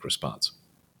pandemic response.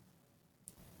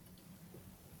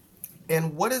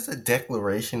 And what is a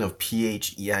declaration of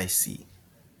PHEIC?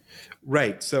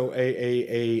 Right. So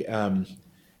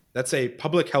that's a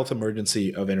public health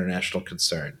emergency of international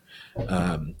concern,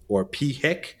 or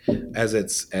PHIC, as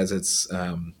it's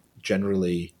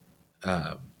generally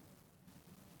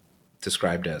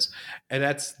described as, and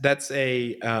that's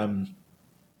a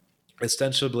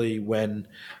ostensibly when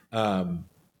an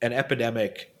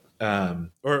epidemic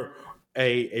or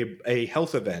a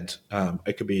health event,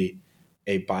 it could be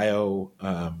a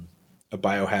biohazard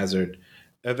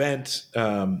event,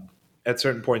 at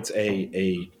certain points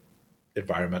a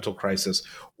environmental crisis,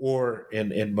 or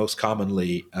in most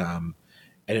commonly an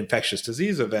infectious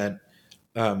disease event,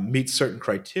 meets certain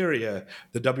criteria,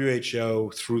 the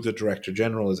WHO, through the Director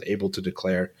General, is able to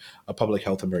declare a public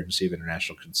health emergency of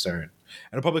international concern.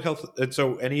 And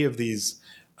so any of these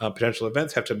potential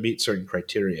events have to meet certain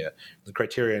criteria. The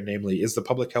criteria, namely, is the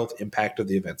public health impact of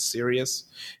the event serious?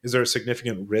 Is there a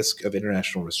significant risk of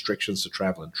international restrictions to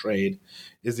travel and trade?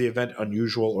 Is the event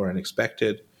unusual or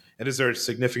unexpected? And is there a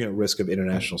significant risk of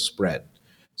international spread?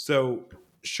 So,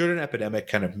 should an epidemic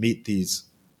kind of meet these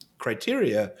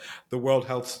criteria, the World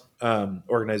Health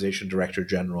Organization Director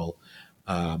General,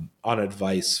 on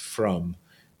advice from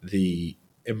the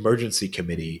Emergency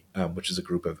Committee, which is a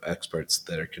group of experts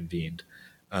that are convened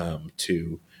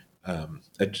to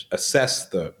assess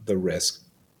the risk,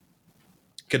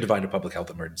 can define a public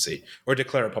health emergency or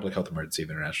declare a public health emergency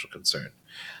of international concern.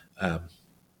 And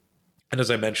as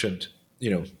I mentioned,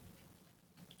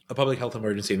 a public health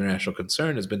emergency of international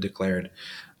concern has been declared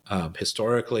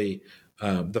historically.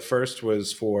 The first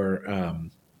was for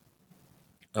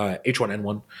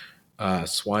H1N1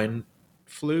 swine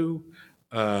flu,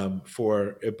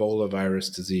 for Ebola virus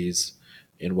disease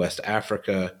in West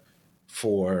Africa,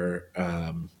 for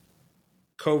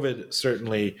COVID,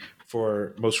 certainly,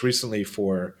 for most recently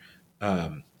for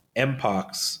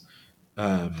Mpox,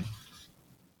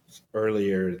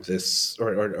 earlier this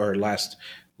or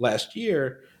last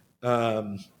year,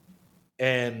 and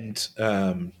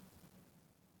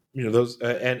those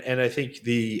and I think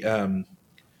the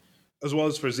as well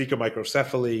as for Zika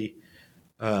microcephaly,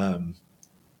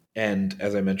 and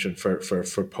as I mentioned for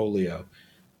polio,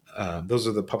 those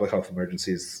are the public health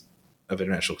emergencies of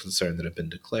international concern that have been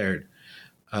declared.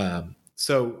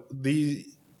 So the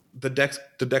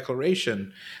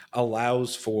declaration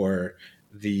allows for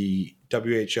the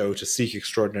WHO to seek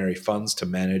extraordinary funds to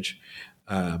manage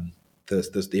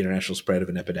the international spread of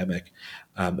an epidemic.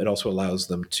 It also allows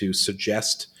them to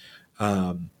suggest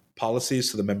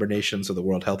policies to the member nations of the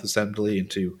World Health Assembly and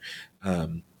to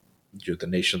the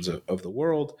nations of the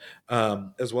world,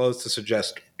 as well as to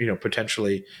suggest,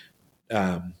 potentially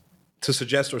to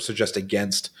suggest or suggest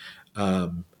against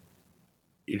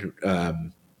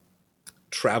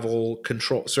travel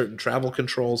control, certain travel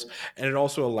controls, and it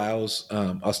also allows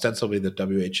ostensibly the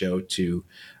WHO to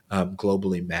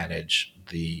globally manage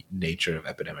the nature of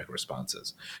epidemic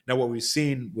responses. Now, what we've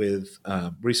seen with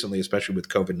recently, especially with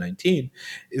COVID-19,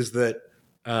 is that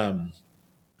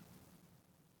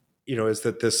is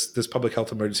that this public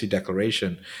health emergency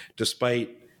declaration,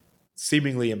 despite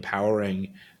seemingly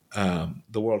empowering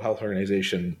the World Health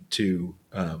Organization to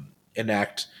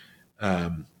enact,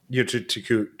 to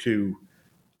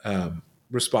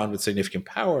respond with significant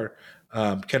power,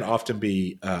 can often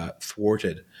be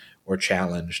thwarted or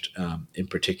challenged in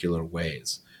particular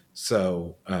ways.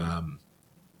 So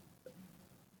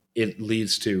it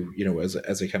leads to,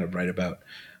 as I kind of write about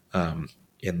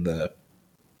in the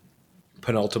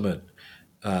penultimate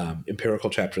empirical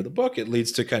chapter of the book, it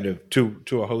leads to kind of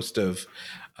to a host of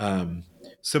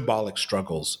symbolic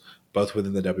struggles, both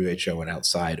within the WHO and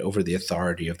outside, over the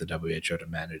authority of the WHO to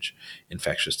manage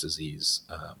infectious disease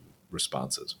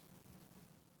responses.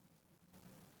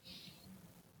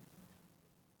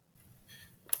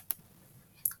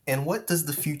 And what does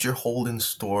the future hold in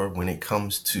store when it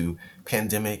comes to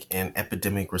pandemic and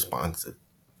epidemic responses?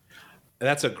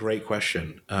 That's a great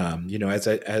question. I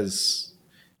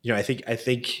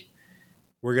think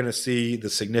we're going to see the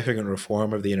significant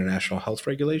reform of the international health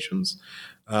regulations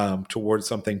towards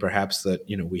something perhaps that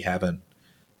we haven't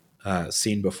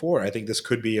seen before. I think this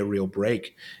could be a real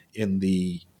break in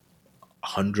the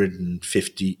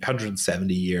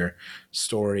 170 year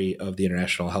story of the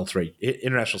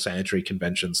international sanitary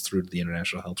conventions through the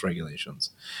international health regulations.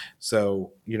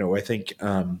 So I think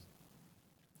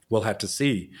we'll have to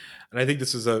see. And I think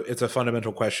this is it's a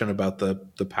fundamental question about the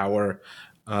power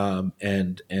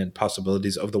and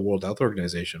possibilities of the World Health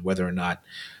Organization, whether or not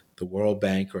the World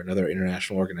Bank or another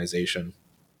international organization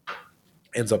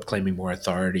ends up claiming more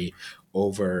authority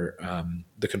over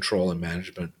the control and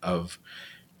management of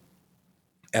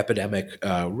epidemic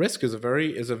risk is a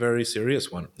very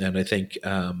serious one. And I think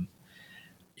I'll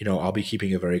be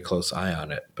keeping a very close eye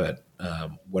on it. But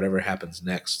whatever happens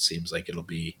next seems like it'll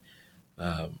be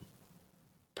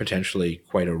potentially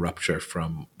quite a rupture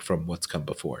from what's come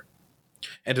before.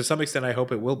 And to some extent, I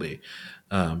hope it will be,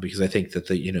 because I think that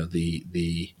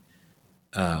the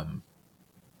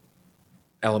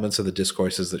elements of the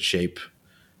discourses that shape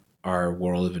our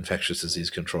world of infectious disease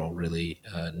control really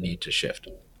need to shift.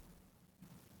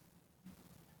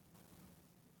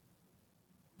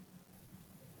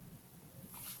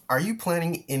 Are you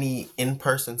planning any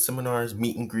in-person seminars,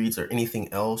 meet and greets, or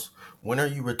anything else? When are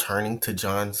you returning to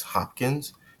Johns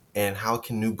Hopkins? And how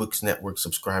can New Books Network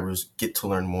subscribers get to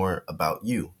learn more about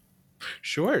you?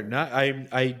 Sure.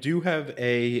 I do have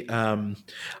I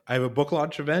have a book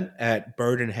launch event at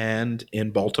Bird in Hand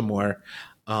in Baltimore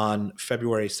on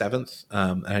February 7th.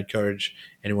 I encourage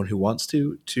anyone who wants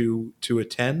to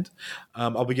attend.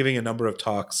 I'll be giving a number of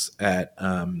talks at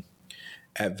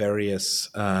various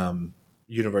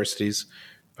universities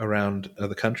around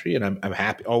the country, and I'm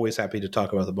always happy to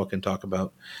talk about the book and talk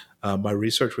about my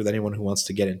research with anyone who wants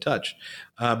to get in touch.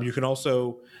 You can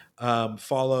also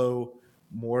follow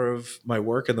more of my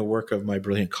work and the work of my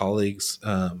brilliant colleagues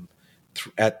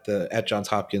at Johns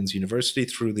Hopkins University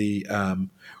through the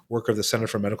work of the Center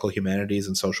for Medical Humanities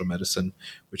and Social Medicine,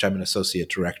 which I'm an associate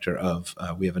director of.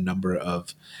 We have a number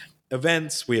of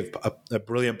events. We have a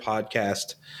brilliant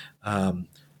podcast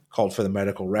called For the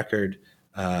Medical Record,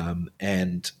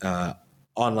 and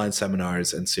online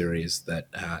seminars and series that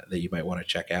you might want to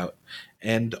check out.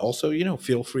 And also,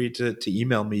 feel free to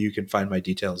email me. You can find my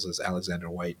details as Alexander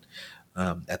White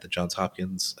at the Johns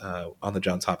Hopkins on the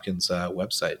Johns Hopkins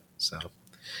website. So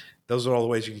those are all the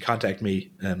ways you can contact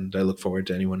me, and I look forward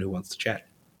to anyone who wants to chat.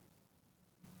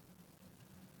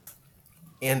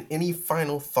 And any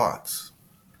final thoughts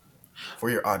for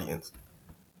your audience?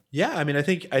 Yeah, I mean, I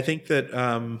think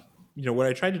that what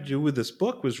I tried to do with this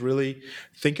book was really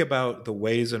think about the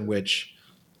ways in which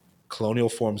colonial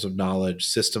forms of knowledge,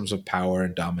 systems of power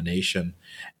and domination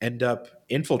end up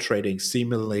infiltrating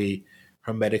seemingly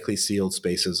hermetically sealed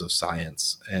spaces of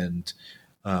science. And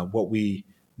what we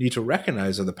need to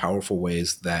recognize are the powerful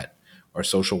ways that our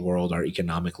social world, our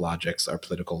economic logics, our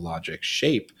political logics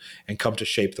shape and come to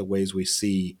shape the ways we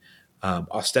see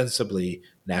ostensibly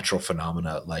natural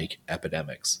phenomena like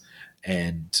epidemics.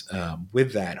 And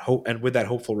with that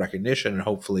hopeful recognition, and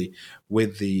hopefully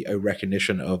with the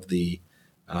recognition of the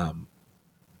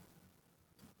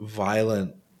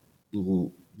violent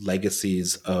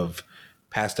legacies of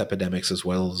past epidemics, as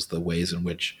well as the ways in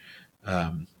which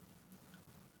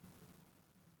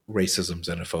racism,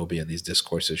 xenophobia, and these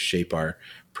discourses shape our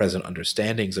present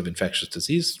understandings of infectious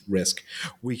disease risk,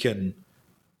 we can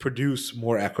produce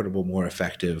more equitable, more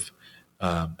effective,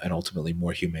 and ultimately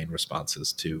more humane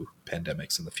responses to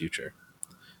pandemics in the future.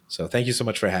 So thank you so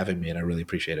much for having me, and I really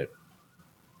appreciate it.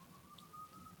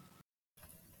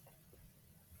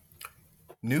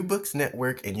 New Books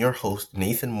Network and your host,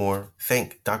 Nathan Moore,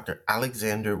 thank Dr.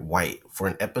 Alexander White for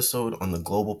an episode on the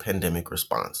global pandemic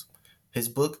response. His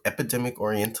book, Epidemic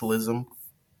Orientalism,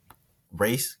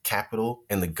 Race, Capital,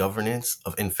 and the Governance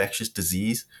of Infectious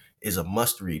Disease, is a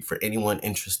must-read for anyone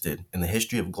interested in the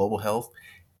history of global health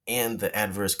and the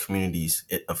adverse communities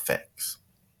it affects.